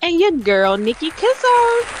and your girl Nikki Kisser.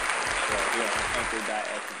 Yeah, Anchor.fm.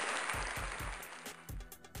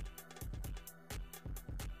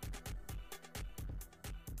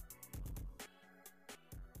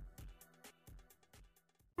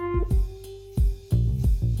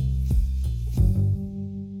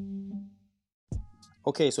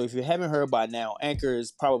 Okay, so if you haven't heard by now, Anchor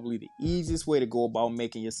is probably the easiest way to go about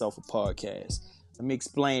making yourself a podcast. Let me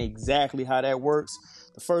explain exactly how that works.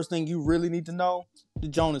 The first thing you really need to know, the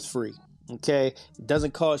joint is free. Okay, it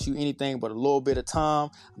doesn't cost you anything but a little bit of time.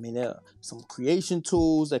 I mean, there are some creation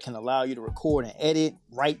tools that can allow you to record and edit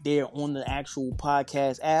right there on the actual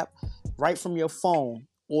podcast app, right from your phone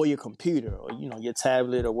or your computer or your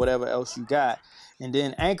tablet or whatever else you got. And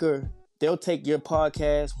then Anchor, they'll take your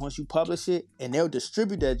podcast once you publish it, and they'll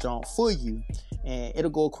distribute that joint for you, and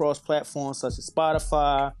it'll go across platforms such as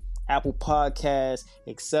Spotify, Apple Podcasts,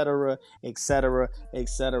 etc., etc.,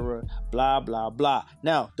 etc., blah, blah, blah.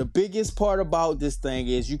 Now, the biggest part about this thing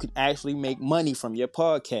is you can actually make money from your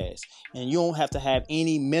podcast, and you don't have to have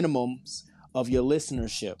any minimums of your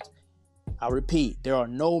listenership. I repeat, there are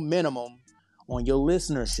no minimum on your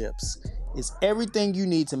listenerships. It's everything you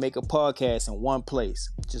need to make a podcast in one place.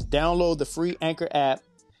 Just download the free Anchor app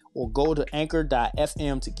or go to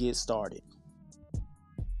anchor.fm to get started.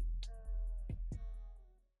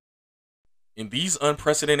 In these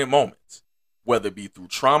unprecedented moments, whether it be through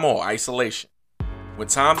trauma or isolation, when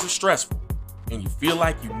times are stressful and you feel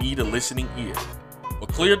like you need a listening ear or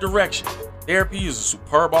clear direction, therapy is a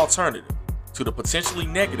superb alternative to the potentially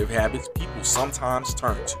negative habits people sometimes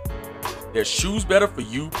turn to. There's Choose Better For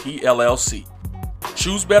You PLLC.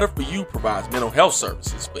 Choose Better For You provides mental health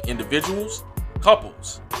services for individuals,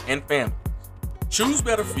 couples, and families. Choose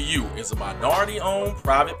Better For You is a minority-owned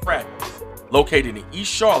private practice located in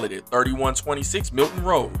East Charlotte at 3126 Milton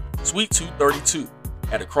Road, Suite 232,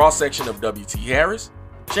 at a cross-section of W.T. Harris,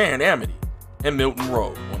 Sharon Amity, and Milton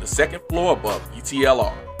Road on the second floor above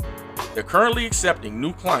ETLR. They're currently accepting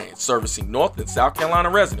new clients servicing North and South Carolina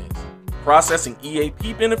residents, processing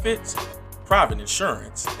EAP benefits, private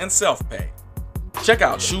insurance, and self-pay. Check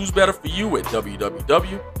out Choose Better For You at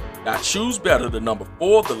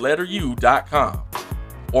www.choosebetter4u.com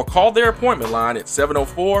or call their appointment line at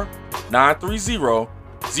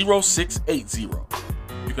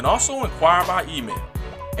 704-930-0680. You can also inquire by email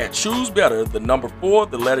at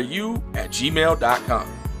choosebetter4u@gmail.com.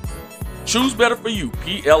 Choose Better For You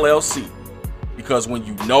PLLC, because when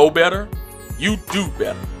you know better, you do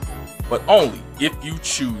better, but only if you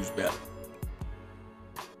choose better.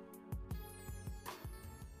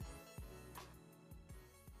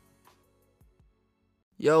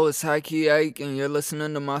 Yo, it's High Key Ike, and you're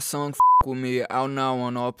listening to my song F With Me, out now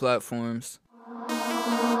on all platforms.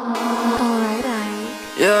 Alright, Ike.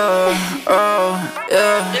 Yeah, oh,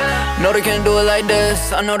 yeah. Know they can't do it like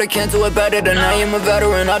this. I know they can't do it better than I am a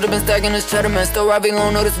veteran. I've just been stacking this cheddar, man. Still robbing,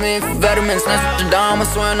 gon' notice me for veterans. Snatch switching down, I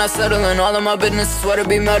swear I'm not settling. All of my business is where to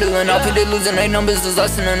be meddling. I'll be losing, they numbers is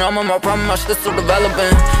lessening. I'm on my problem, my shit's still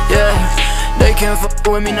developing. Yeah, they can't fuck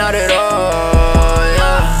with me, not at all,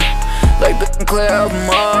 yeah. Like bitch and clear up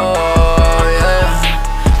them all,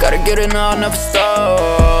 yeah. Gotta get it now, never stop,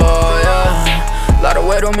 yeah. Lot of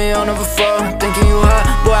weight on me, I'll never fall. Thinking you hot,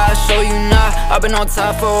 boy, I'll show you not. I've been on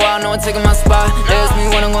top for a while, no one taking my spot. They ask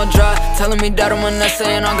me when I'm gon' drop, telling me that I'm a nest,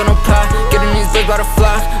 saying I'm gonna pop. Getting these bitch by the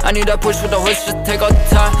fly, I need that push with the horse, just take off the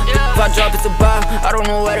top. If I drop, it's a bop. I don't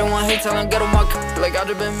know why they want hate, tell them get on my c. Like I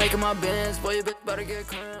just been making my bands, boy, you bitch better get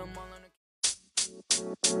clean.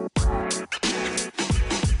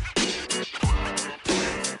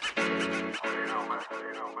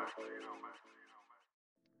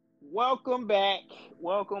 Welcome back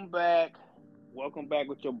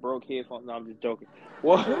with your broke headphones. No, I'm just joking.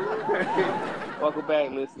 Welcome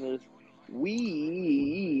back, listeners.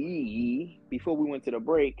 Before we went to the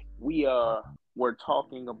break, we're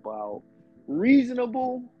talking about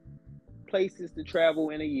reasonable places to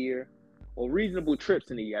travel in a year, or reasonable trips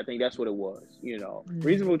in a year. I think that's what it was,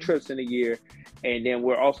 reasonable trips in a year. And then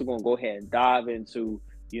we're also going to go ahead and dive into,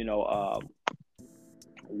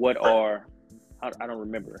 what are, I don't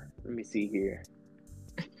remember. Let me see here.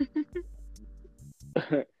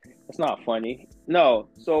 It's not funny. No.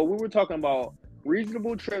 So we were talking about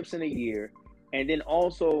reasonable trips in a year, and then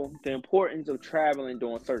also the importance of traveling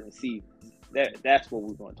during certain seasons. That's what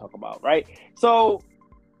we're going to talk about, right? So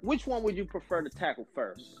which one would you prefer to tackle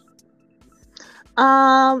first?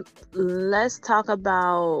 Let's talk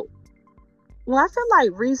about, well, I feel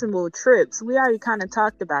like reasonable trips. We already kind of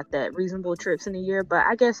talked about that, reasonable trips in a year, but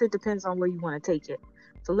I guess it depends on where you want to take it.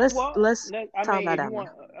 So let's talk about that one.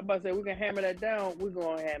 I'm about to say we can hammer that down. We're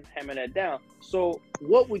going to hammer that down. So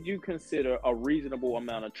what would you consider a reasonable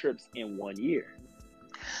amount of trips in 1 year?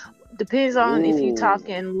 Depends on if you're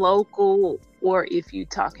talking local or if you're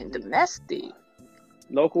talking domestic.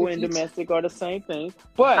 Local and domestic are the same thing.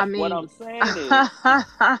 But what I'm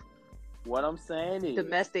saying is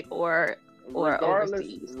domestic or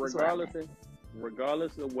overseas.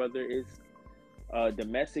 Regardless of whether it's a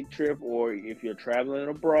domestic trip or if you're traveling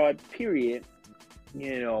abroad, period,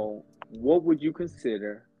 what would you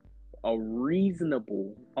consider a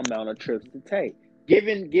reasonable amount of trips to take?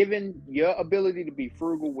 Given your ability to be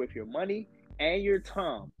frugal with your money and your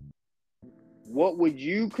time, what would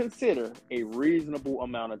you consider a reasonable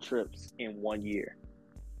amount of trips in 1 year?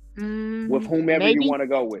 With whomever you want to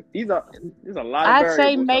go with. There's a lot of variables. I'd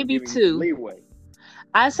say maybe two. Leeway.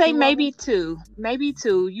 I'd say maybe two. Maybe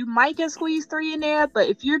two. You might get squeezed 3 in there, but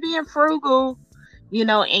if you're being frugal,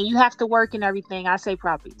 and you have to work and everything, I say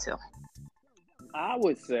probably two. I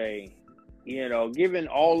would say, given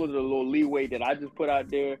all of the little leeway that I just put out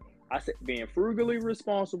there, I said being frugally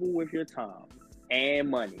responsible with your time and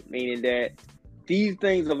money, meaning that these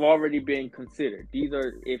things have already been considered. These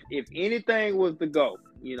are, if anything was to go,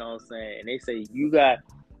 you know what I'm saying, and they say you got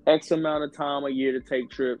X amount of time a year to take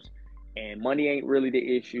trips, and money ain't really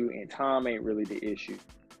the issue, and time ain't really the issue,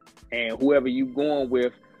 and whoever you going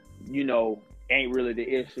with, ain't really the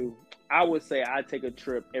issue. I would say I take a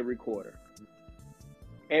trip every quarter.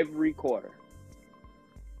 Every quarter.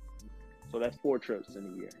 So that's 4 trips in a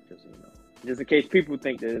year, just so you know. Just in case people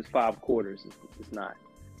think that it's 5 quarters, it's not.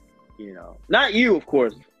 Not you, of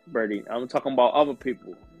course, Birdie. I'm talking about other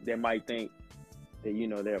people that might think that,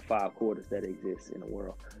 there are 5 quarters that exist in the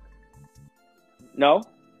world. No?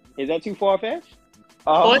 Is that too far-fetched?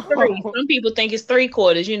 Or 3. Some people think it's 3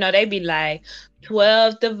 quarters. They be like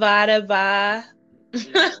 12 divided by.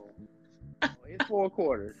 It's 4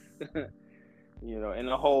 quarters. In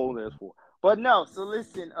the whole there's 4. But no, so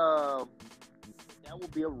listen, that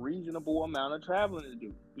would be a reasonable amount of traveling to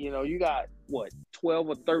do. You got what, 12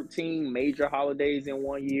 or 13 major holidays in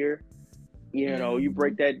one year. You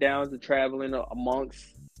break that down to traveling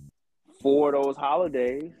amongst 4 of those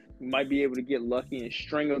holidays. You might be able to get lucky and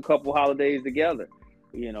string a couple holidays together.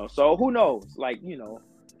 So who knows? What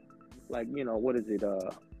is it?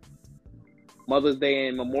 Mother's Day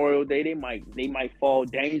and Memorial Day, they might fall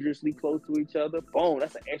dangerously close to each other. Boom,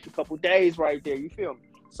 that's an extra couple days right there. You feel me?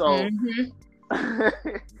 So,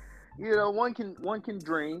 one can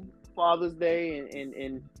dream. Father's Day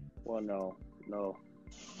and well, no,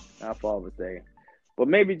 not Father's Day, but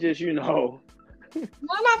maybe just Why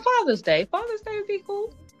not Father's Day? Father's Day would be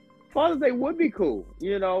cool. Father's Day would be cool,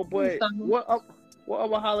 But what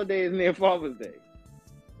other holiday is near Father's Day?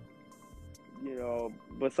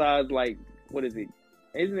 Besides what is it?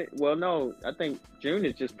 Isn't it? Well, no, I think June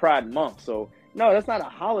is just Pride Month. So, no, that's not a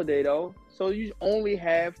holiday, though. So, you only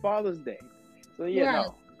have Father's Day. So,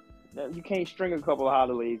 no. You can't string a couple of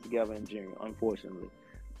holidays together in June, unfortunately.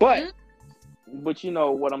 But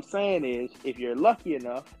what I'm saying is, if you're lucky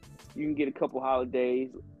enough, you can get a couple holidays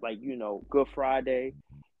like, Good Friday,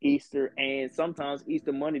 Easter, and sometimes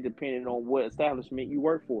Easter Monday, depending on what establishment you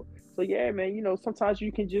work for. So, yeah, man, sometimes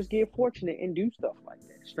you can just get fortunate and do stuff like that.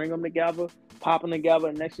 String them together, pop them together,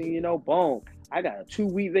 and next thing you know, boom, I got a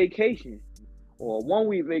 2-week vacation or a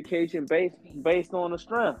 1-week vacation based on the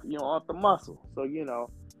strength, off the muscle. So,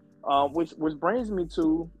 which brings me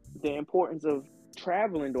to the importance of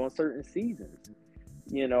traveling during certain seasons.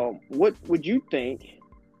 What would you think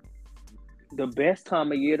the best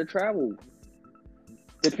time of year to travel,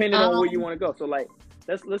 depending on where you want to go? So,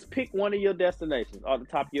 let's pick one of your destinations off the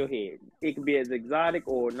top of your head. It can be as exotic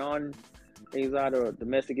or non-exotic or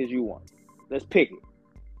domestic as you want. Let's pick it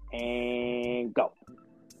and go.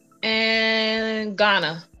 And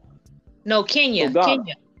Ghana. No, Kenya. So Ghana.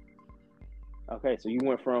 Kenya. Okay, so you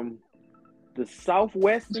went from the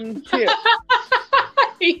southwestern tip.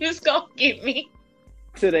 You just gonna get me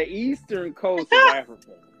to the eastern coast of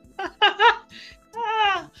Africa. I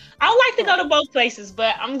would like to go to both places,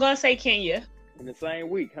 but I'm gonna say Kenya. In the same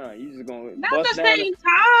week, huh? You just gonna not the same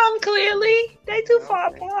time? Clearly, they too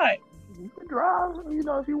far apart. You can drive,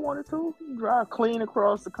 if you wanted to. You can drive clean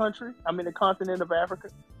across the country. The continent of Africa.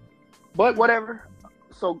 But whatever.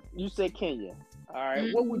 So you said Kenya. All right.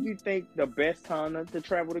 Mm-hmm. What would you think the best time to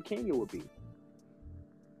travel to Kenya would be?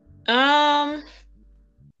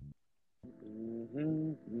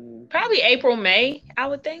 Probably April, May, I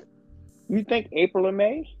would think. You think April and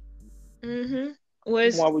May? Why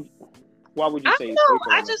would you say April?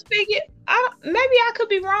 I just figured maybe I could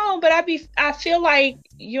be wrong, but I feel like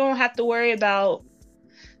you don't have to worry about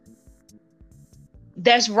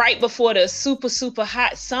that's right before the super, super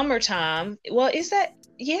hot summertime. Well, is that?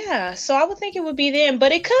 Yeah. So I would think it would be then,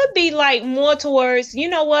 but it could be more towards, you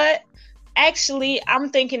know what? Actually, I'm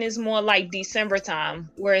thinking it's more like December time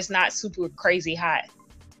where it's not super crazy hot.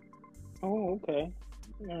 Oh, okay.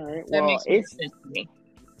 All right. That makes sense to me.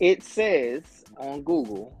 It says on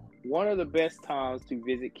Google, one of the best times to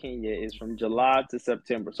visit Kenya is from July to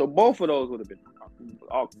September. So both of those would have been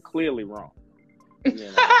clearly wrong.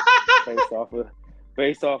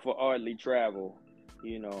 Based off of Oddly Travel,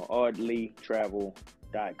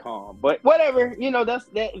 oddlytravel.com. But whatever,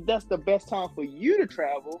 that's the best time for you to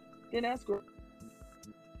travel, then that's great.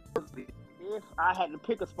 If I had to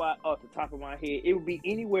pick a spot off the top of my head, it would be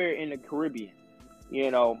anywhere in the Caribbean,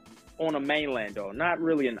 on a mainland though, not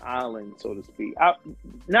really an island, so to speak.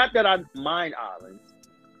 Not that I mind islands,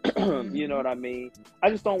 you know what I mean? I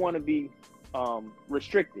just don't want to be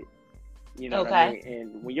restricted. You know what I Okay. mean?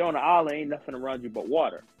 And when you're on an island, ain't nothing around you but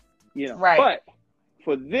water. You know. Right. But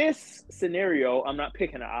for this scenario, I'm not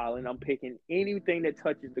picking an island. I'm picking anything that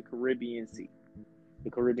touches the Caribbean Sea, the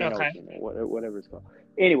Caribbean Okay. Ocean, or whatever it's called.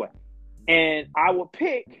 Anyway, and I would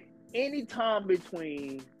pick any time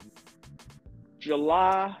between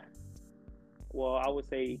July. Well, I would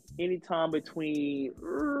say any time between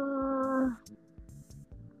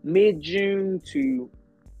mid-June to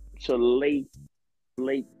late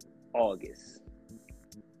August.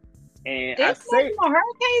 And I This say is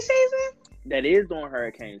hurricane season? that is during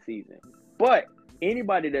hurricane season. But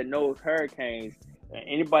anybody that knows hurricanes,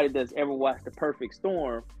 anybody that's ever watched The Perfect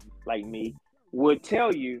Storm, like me, would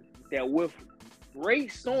tell you that with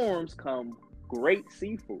great storms come great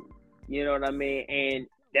seafood. You know what I mean? And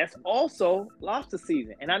that's also lobster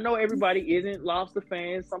season. And I know everybody isn't lobster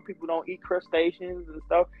fans. Some people don't eat crustaceans and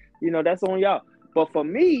stuff. You know, that's on y'all. But for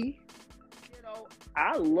me, you know,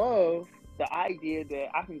 I love the idea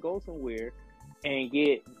that I can go somewhere and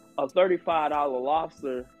get a $35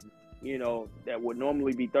 lobster, you know, that would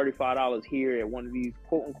normally be $35 here at one of these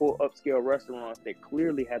quote unquote upscale restaurants that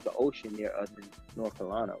clearly have the ocean near us in North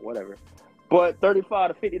Carolina, whatever. But $35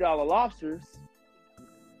 to $50 lobsters,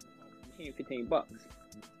 10, $15.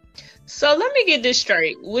 So let me get this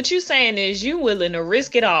straight. What you saying is you willing to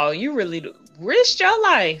risk it all. You really risk your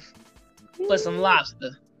life for some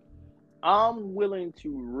lobster. I'm willing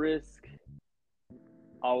to risk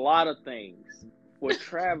a lot of things for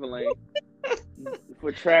traveling.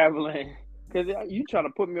 Because you trying to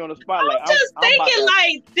put me on the spot. Like, I'm just thinking,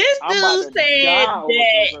 like, this dude said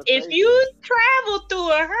that if you travel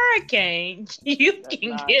through a hurricane, you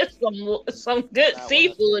can get some good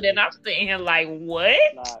seafood. And I'm sitting here like, what?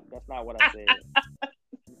 That's not what I said.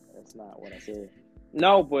 That's not what I said.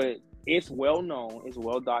 No, but it's well known, it's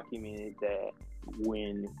well documented that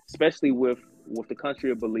when, especially with the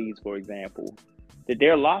country of Belize, for example, that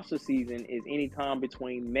their lobster season is anytime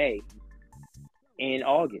between May and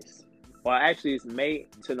August. Well, actually, it's May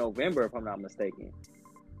to November, if I'm not mistaken.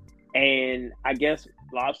 And I guess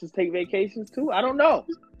lobsters take vacations too. I don't know,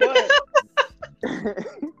 but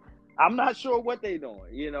I'm not sure what they're doing,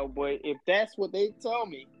 you know. But if that's what they tell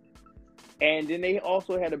me, and then they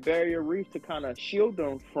also had a barrier reef to kind of shield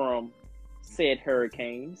them from said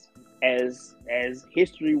hurricanes, as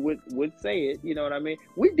history would say it. You know what I mean?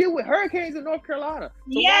 We deal with hurricanes in North Carolina.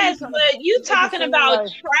 So yes, but you talking about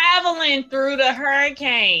traveling through the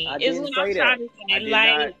hurricane is what I'm trying to say.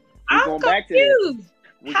 Like, I'm confused.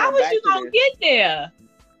 How was you gonna get there?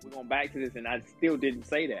 We're going back to this, and I still didn't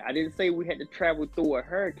say that. I didn't say we had to travel through a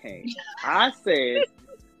hurricane. I said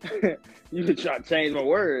you try to change my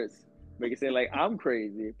words, make it seem like I'm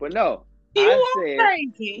crazy, but no.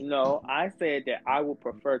 I said that I would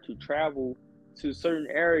prefer to travel to certain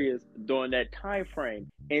areas during that time frame.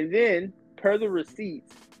 And then, per the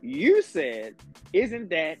receipts, you said, isn't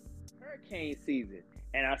that hurricane season?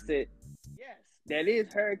 And I said, yes, that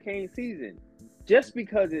is hurricane season. Just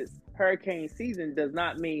because it's hurricane season does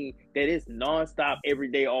not mean that it's nonstop, every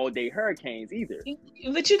day, all day hurricanes either.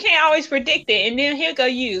 But you can't always predict it. And then here go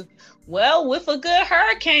you. Well, with a good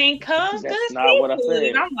hurricane comes good seafood. That's not what I said.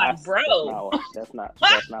 And I'm like, bro. That's not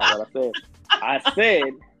what I said. I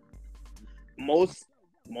said most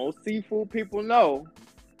seafood people know,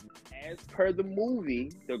 as per the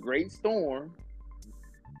movie, The Great Storm,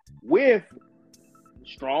 with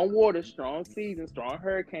strong water, strong seasons, strong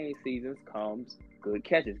hurricane seasons comes good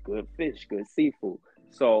catches, good fish, good seafood.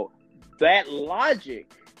 So that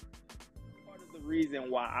logic, part of the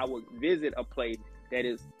reason why I would visit a place that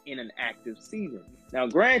is in an active season. Now,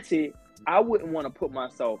 granted, I wouldn't want to put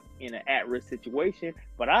myself in an at-risk situation,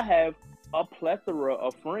 but I have a plethora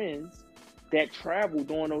of friends that travel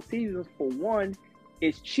during those seasons. For one,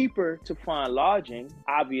 it's cheaper to find lodging,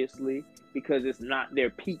 obviously, because it's not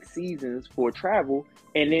their peak seasons for travel.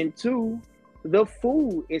 And then two, the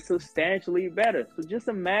food is substantially better. So just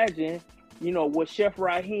imagine, you know, what Chef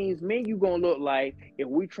Raheem's menu gonna look like if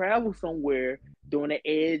we travel somewhere during the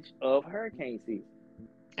edge of hurricane season.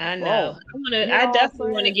 I know. I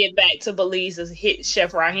definitely want to get back to Belize and hit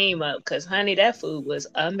Chef Raheem up, because, honey, that food was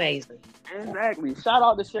amazing. Exactly. Shout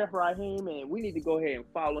out to Chef Raheem, and we need to go ahead and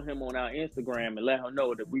follow him on our Instagram and let him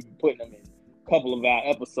know that we've been putting him in a couple of our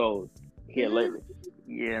episodes here lately.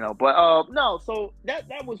 You know, but no. So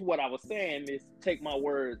that was what I was saying, is take my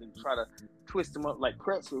words and try to twist them up like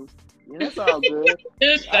pretzels. Yeah, that's all good.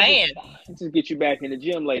 Just get you back in the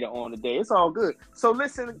gym later on today. It's all good. So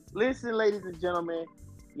listen, ladies and gentlemen.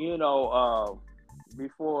 You know,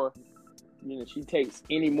 before, you know, she takes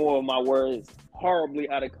any more of my words horribly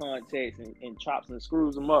out of context and chops and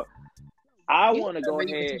screws them up, I want to go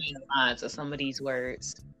ahead. Lines of some of these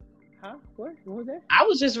words. Huh? What was that? I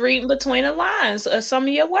was just reading between the lines of some of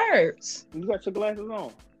your words. You got your glasses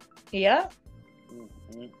on. Yeah. You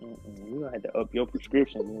gonna have to up your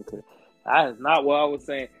prescription, because that is not what I was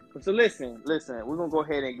saying. So listen, we're gonna go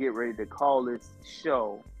ahead and get ready to call this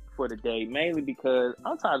show for the day, mainly because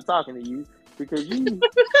I'm tired of talking to you, because you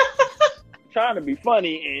trying to be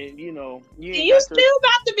funny, and you still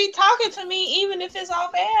about to be talking to me even if it's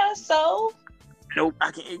off air, so nope,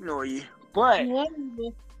 I can ignore you. But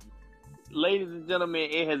whatever. ladies and gentlemen,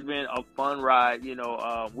 it has been a fun ride.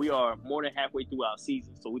 We are more than halfway through our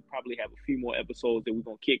season, so we probably have a few more episodes that we're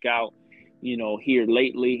gonna kick out, here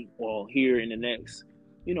lately, or here in the next,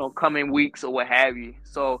 coming weeks or what have you.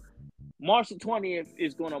 So March the 20th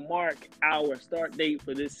is going to mark our start date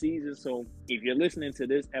for this season. So if you're listening to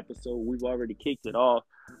this episode, we've already kicked it off,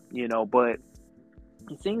 but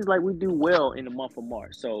it seems like we do well in the month of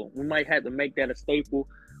March. So we might have to make that a staple.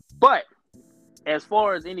 But as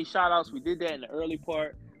far as any shout outs, we did that in the early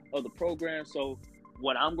part of the program. So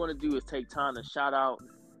what I'm going to do is take time to shout out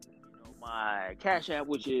my Cash App,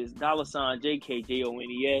 which is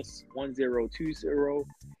 $JKJONES1020.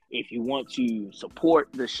 If you want to support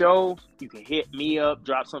the show, you can hit me up,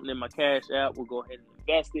 drop something in my Cash App. We'll go ahead and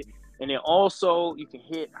invest it. And then also, you can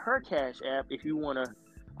hit her Cash App if you want to,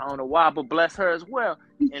 I don't know why, but bless her as well.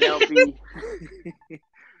 And that'll be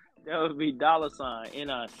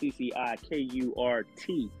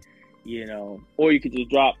 $NICCIKURT, or you could just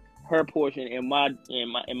drop her portion in my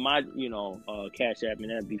Cash App, and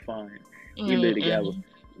that'd be fine. We live together.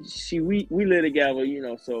 We live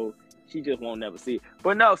together, so she just won't never see it.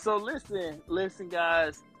 But no, so listen,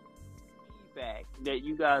 guys. Feedback that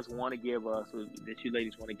you guys want to give us, or that you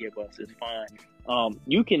ladies want to give us, is fine.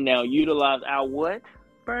 You can now utilize our what,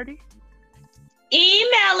 Birdie?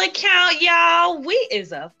 Email account, y'all. We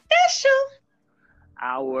is official.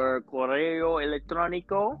 Our correo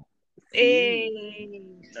electrónico. Hey,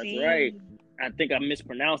 that's right. I think I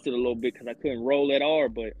mispronounced it a little bit because I couldn't roll that R,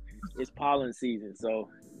 but it's pollen season, so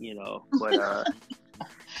but a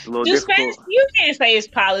little difficult. Spanish, you can't say it's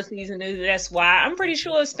pollen season. That's why I'm pretty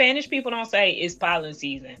sure Spanish people don't say it's pollen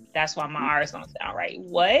season. That's why my R's don't sound right.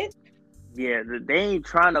 What? Yeah, they ain't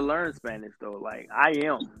trying to learn Spanish though. Like I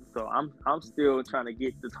am, so I'm still trying to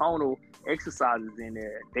get the tonal exercises in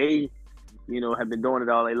there. They, have been doing it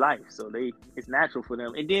all their life, so it's natural for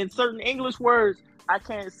them. And then certain English words I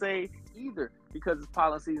can't say either because it's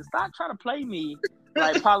pollen season. Stop trying to play me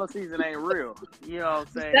like pollen season ain't real. You know what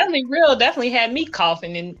I'm saying? It's definitely real. Definitely had me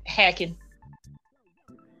coughing and hacking,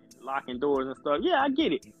 locking doors and stuff. Yeah, I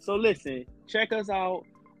get it. So listen, check us out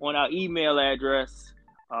on our email address.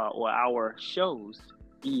 Or our show's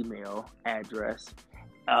email address,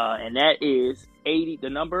 and that is 80, the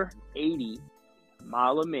number 80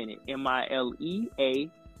 mile a minute, MILEAMINUTE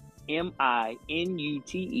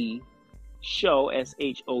show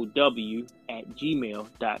SHOW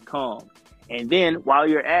 @gmail.com. And then while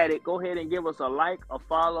you're at it, go ahead and give us a like, a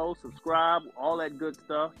follow, subscribe, all that good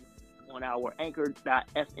stuff on our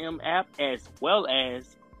Anchor.fm app, as well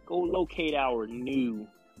as go locate our new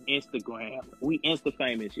Instagram. We Insta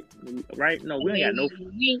famous, right? No, we ain't got no.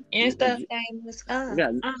 We Insta famous.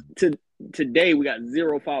 Today we got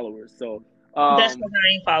 0 followers, so that's because I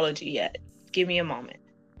ain't followed you yet. Give me a moment.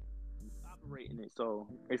 Operating it, so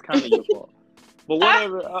it's kind of your fault. But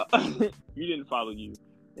whatever, you didn't follow you.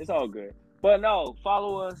 It's all good. But no,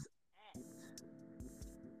 follow us at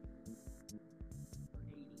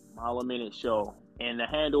Mile a Minute Show, and the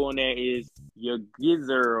handle on there is your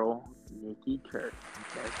Gizzle Nikki Kirk.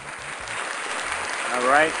 All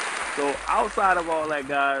right. So outside of all that,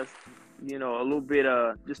 guys, a little bit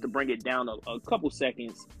just to bring it down a couple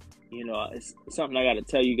seconds, it's something I got to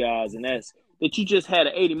tell you guys, and that's that you just had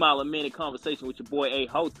an 80 mile a minute conversation with your boy A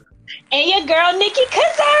Hota and your girl Nikki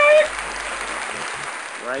Kirk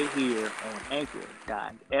right here on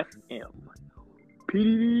Anchor.fm.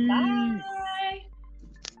 Peace. Bye.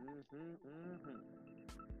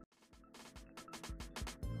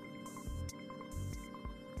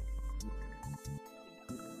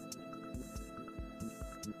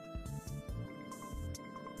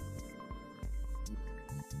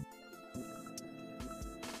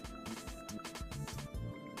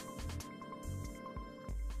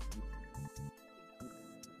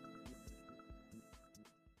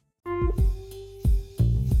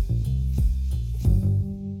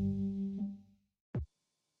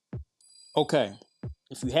 Okay,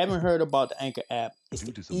 if you haven't heard about the Anchor app, it's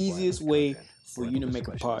the easiest way for you to make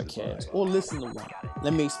a podcast or listen to one.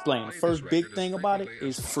 Let me explain. The first big thing about it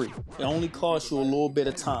is free. It only costs you a little bit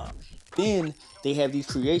of time. Then they have these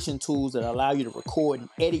creation tools that allow you to record and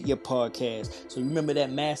edit your podcast. So remember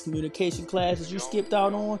that mass communication classes you skipped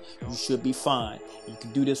out on? You should be fine. You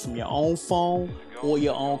can do this from your own phone or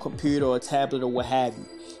your own computer or tablet or what have you.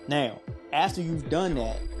 Now, after you've done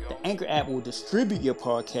that, the Anchor app will distribute your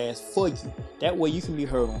podcast for you. That way you can be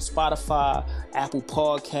heard on Spotify, Apple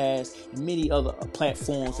Podcasts, and many other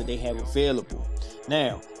platforms that they have available.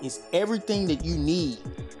 Now, it's everything that you need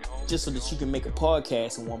just so that you can make a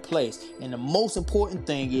podcast in one place. And the most important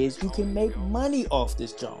thing is you can make money off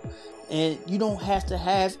this job. And you don't have to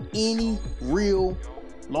have any real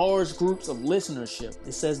large groups of listenership.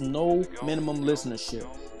 It says no minimum listenership.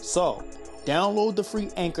 So, download the free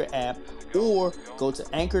Anchor app or go to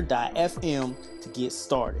anchor.fm to get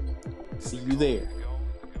started. See you there.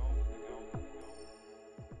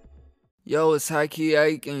 Yo, it's High Key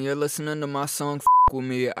Ike, and you're listening to my song F With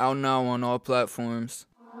Me, out now on all platforms.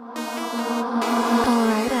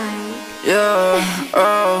 Alright, Ike. Yeah.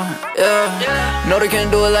 Know they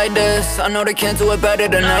can't do it like this. I know they can't do it better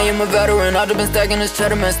than I am a veteran. I've just been stacking this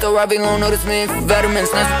cheddar, man. Still robbing, don't notice me for veterans.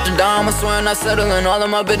 Snatch the dime, I swear I'm not settling. All of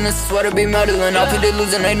my business is swear to be meddling. I'll they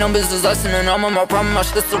losing, they numbers is lessening. I'm on my problem, my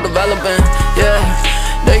shit's still developing. Yeah,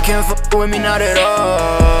 they can't fuck with me, not at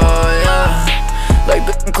all. Yeah, like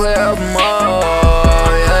bitch clear up them all.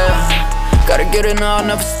 Yeah, gotta get it now, I'll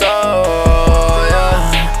never stop.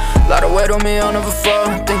 Yeah. Lot of weight on me, I'll never fall.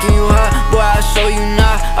 Thinking you hot, boy, I'll show you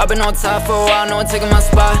not. I've been on top for a while, no one taking my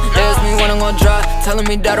spot. They ask me when I'm gonna drop, telling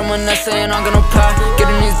me that I'm a nest, saying I'm gonna pop.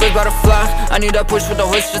 Getting these big by the flock, I need that push with the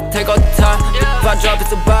hoist, just take off the top. If I drop,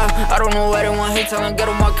 it's a bop. I don't know why they want hate, tell them get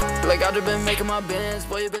on my like I just been making my bands.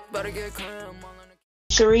 Boy, you bitch better get clean.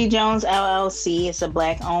 Cherie Jones LLC is a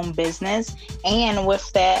black-owned business, and with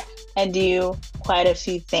that, I do quite a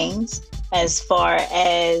few things as far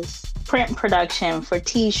as print production for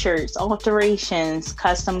t-shirts, alterations,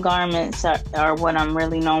 custom garments are what I'm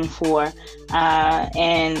really known for,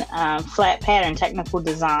 and flat pattern technical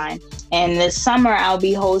design. And this summer I'll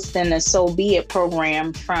be hosting a So Be It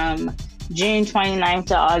program from June 29th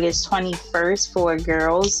to August 21st for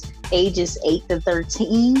girls ages 8 to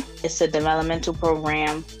 13. It's a developmental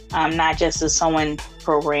program, not just a sewing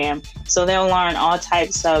program. So they'll learn all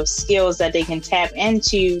types of skills that they can tap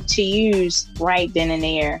into to use right then and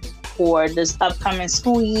there for this upcoming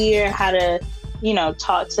school year, how to,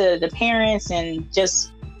 talk to the parents and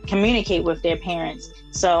just communicate with their parents.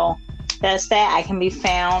 So that's that. I can be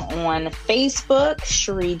found on Facebook,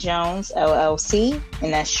 Cherie Jones LLC,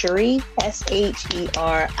 and that's Cherie, Sherie,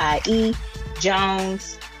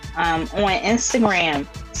 Jones. On Instagram,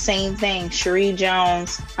 same thing, Cherie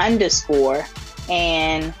Jones _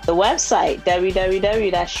 and the website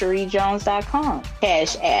www.cheriejones.com.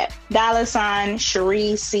 Cash app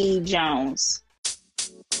 $Cherie C. Jones.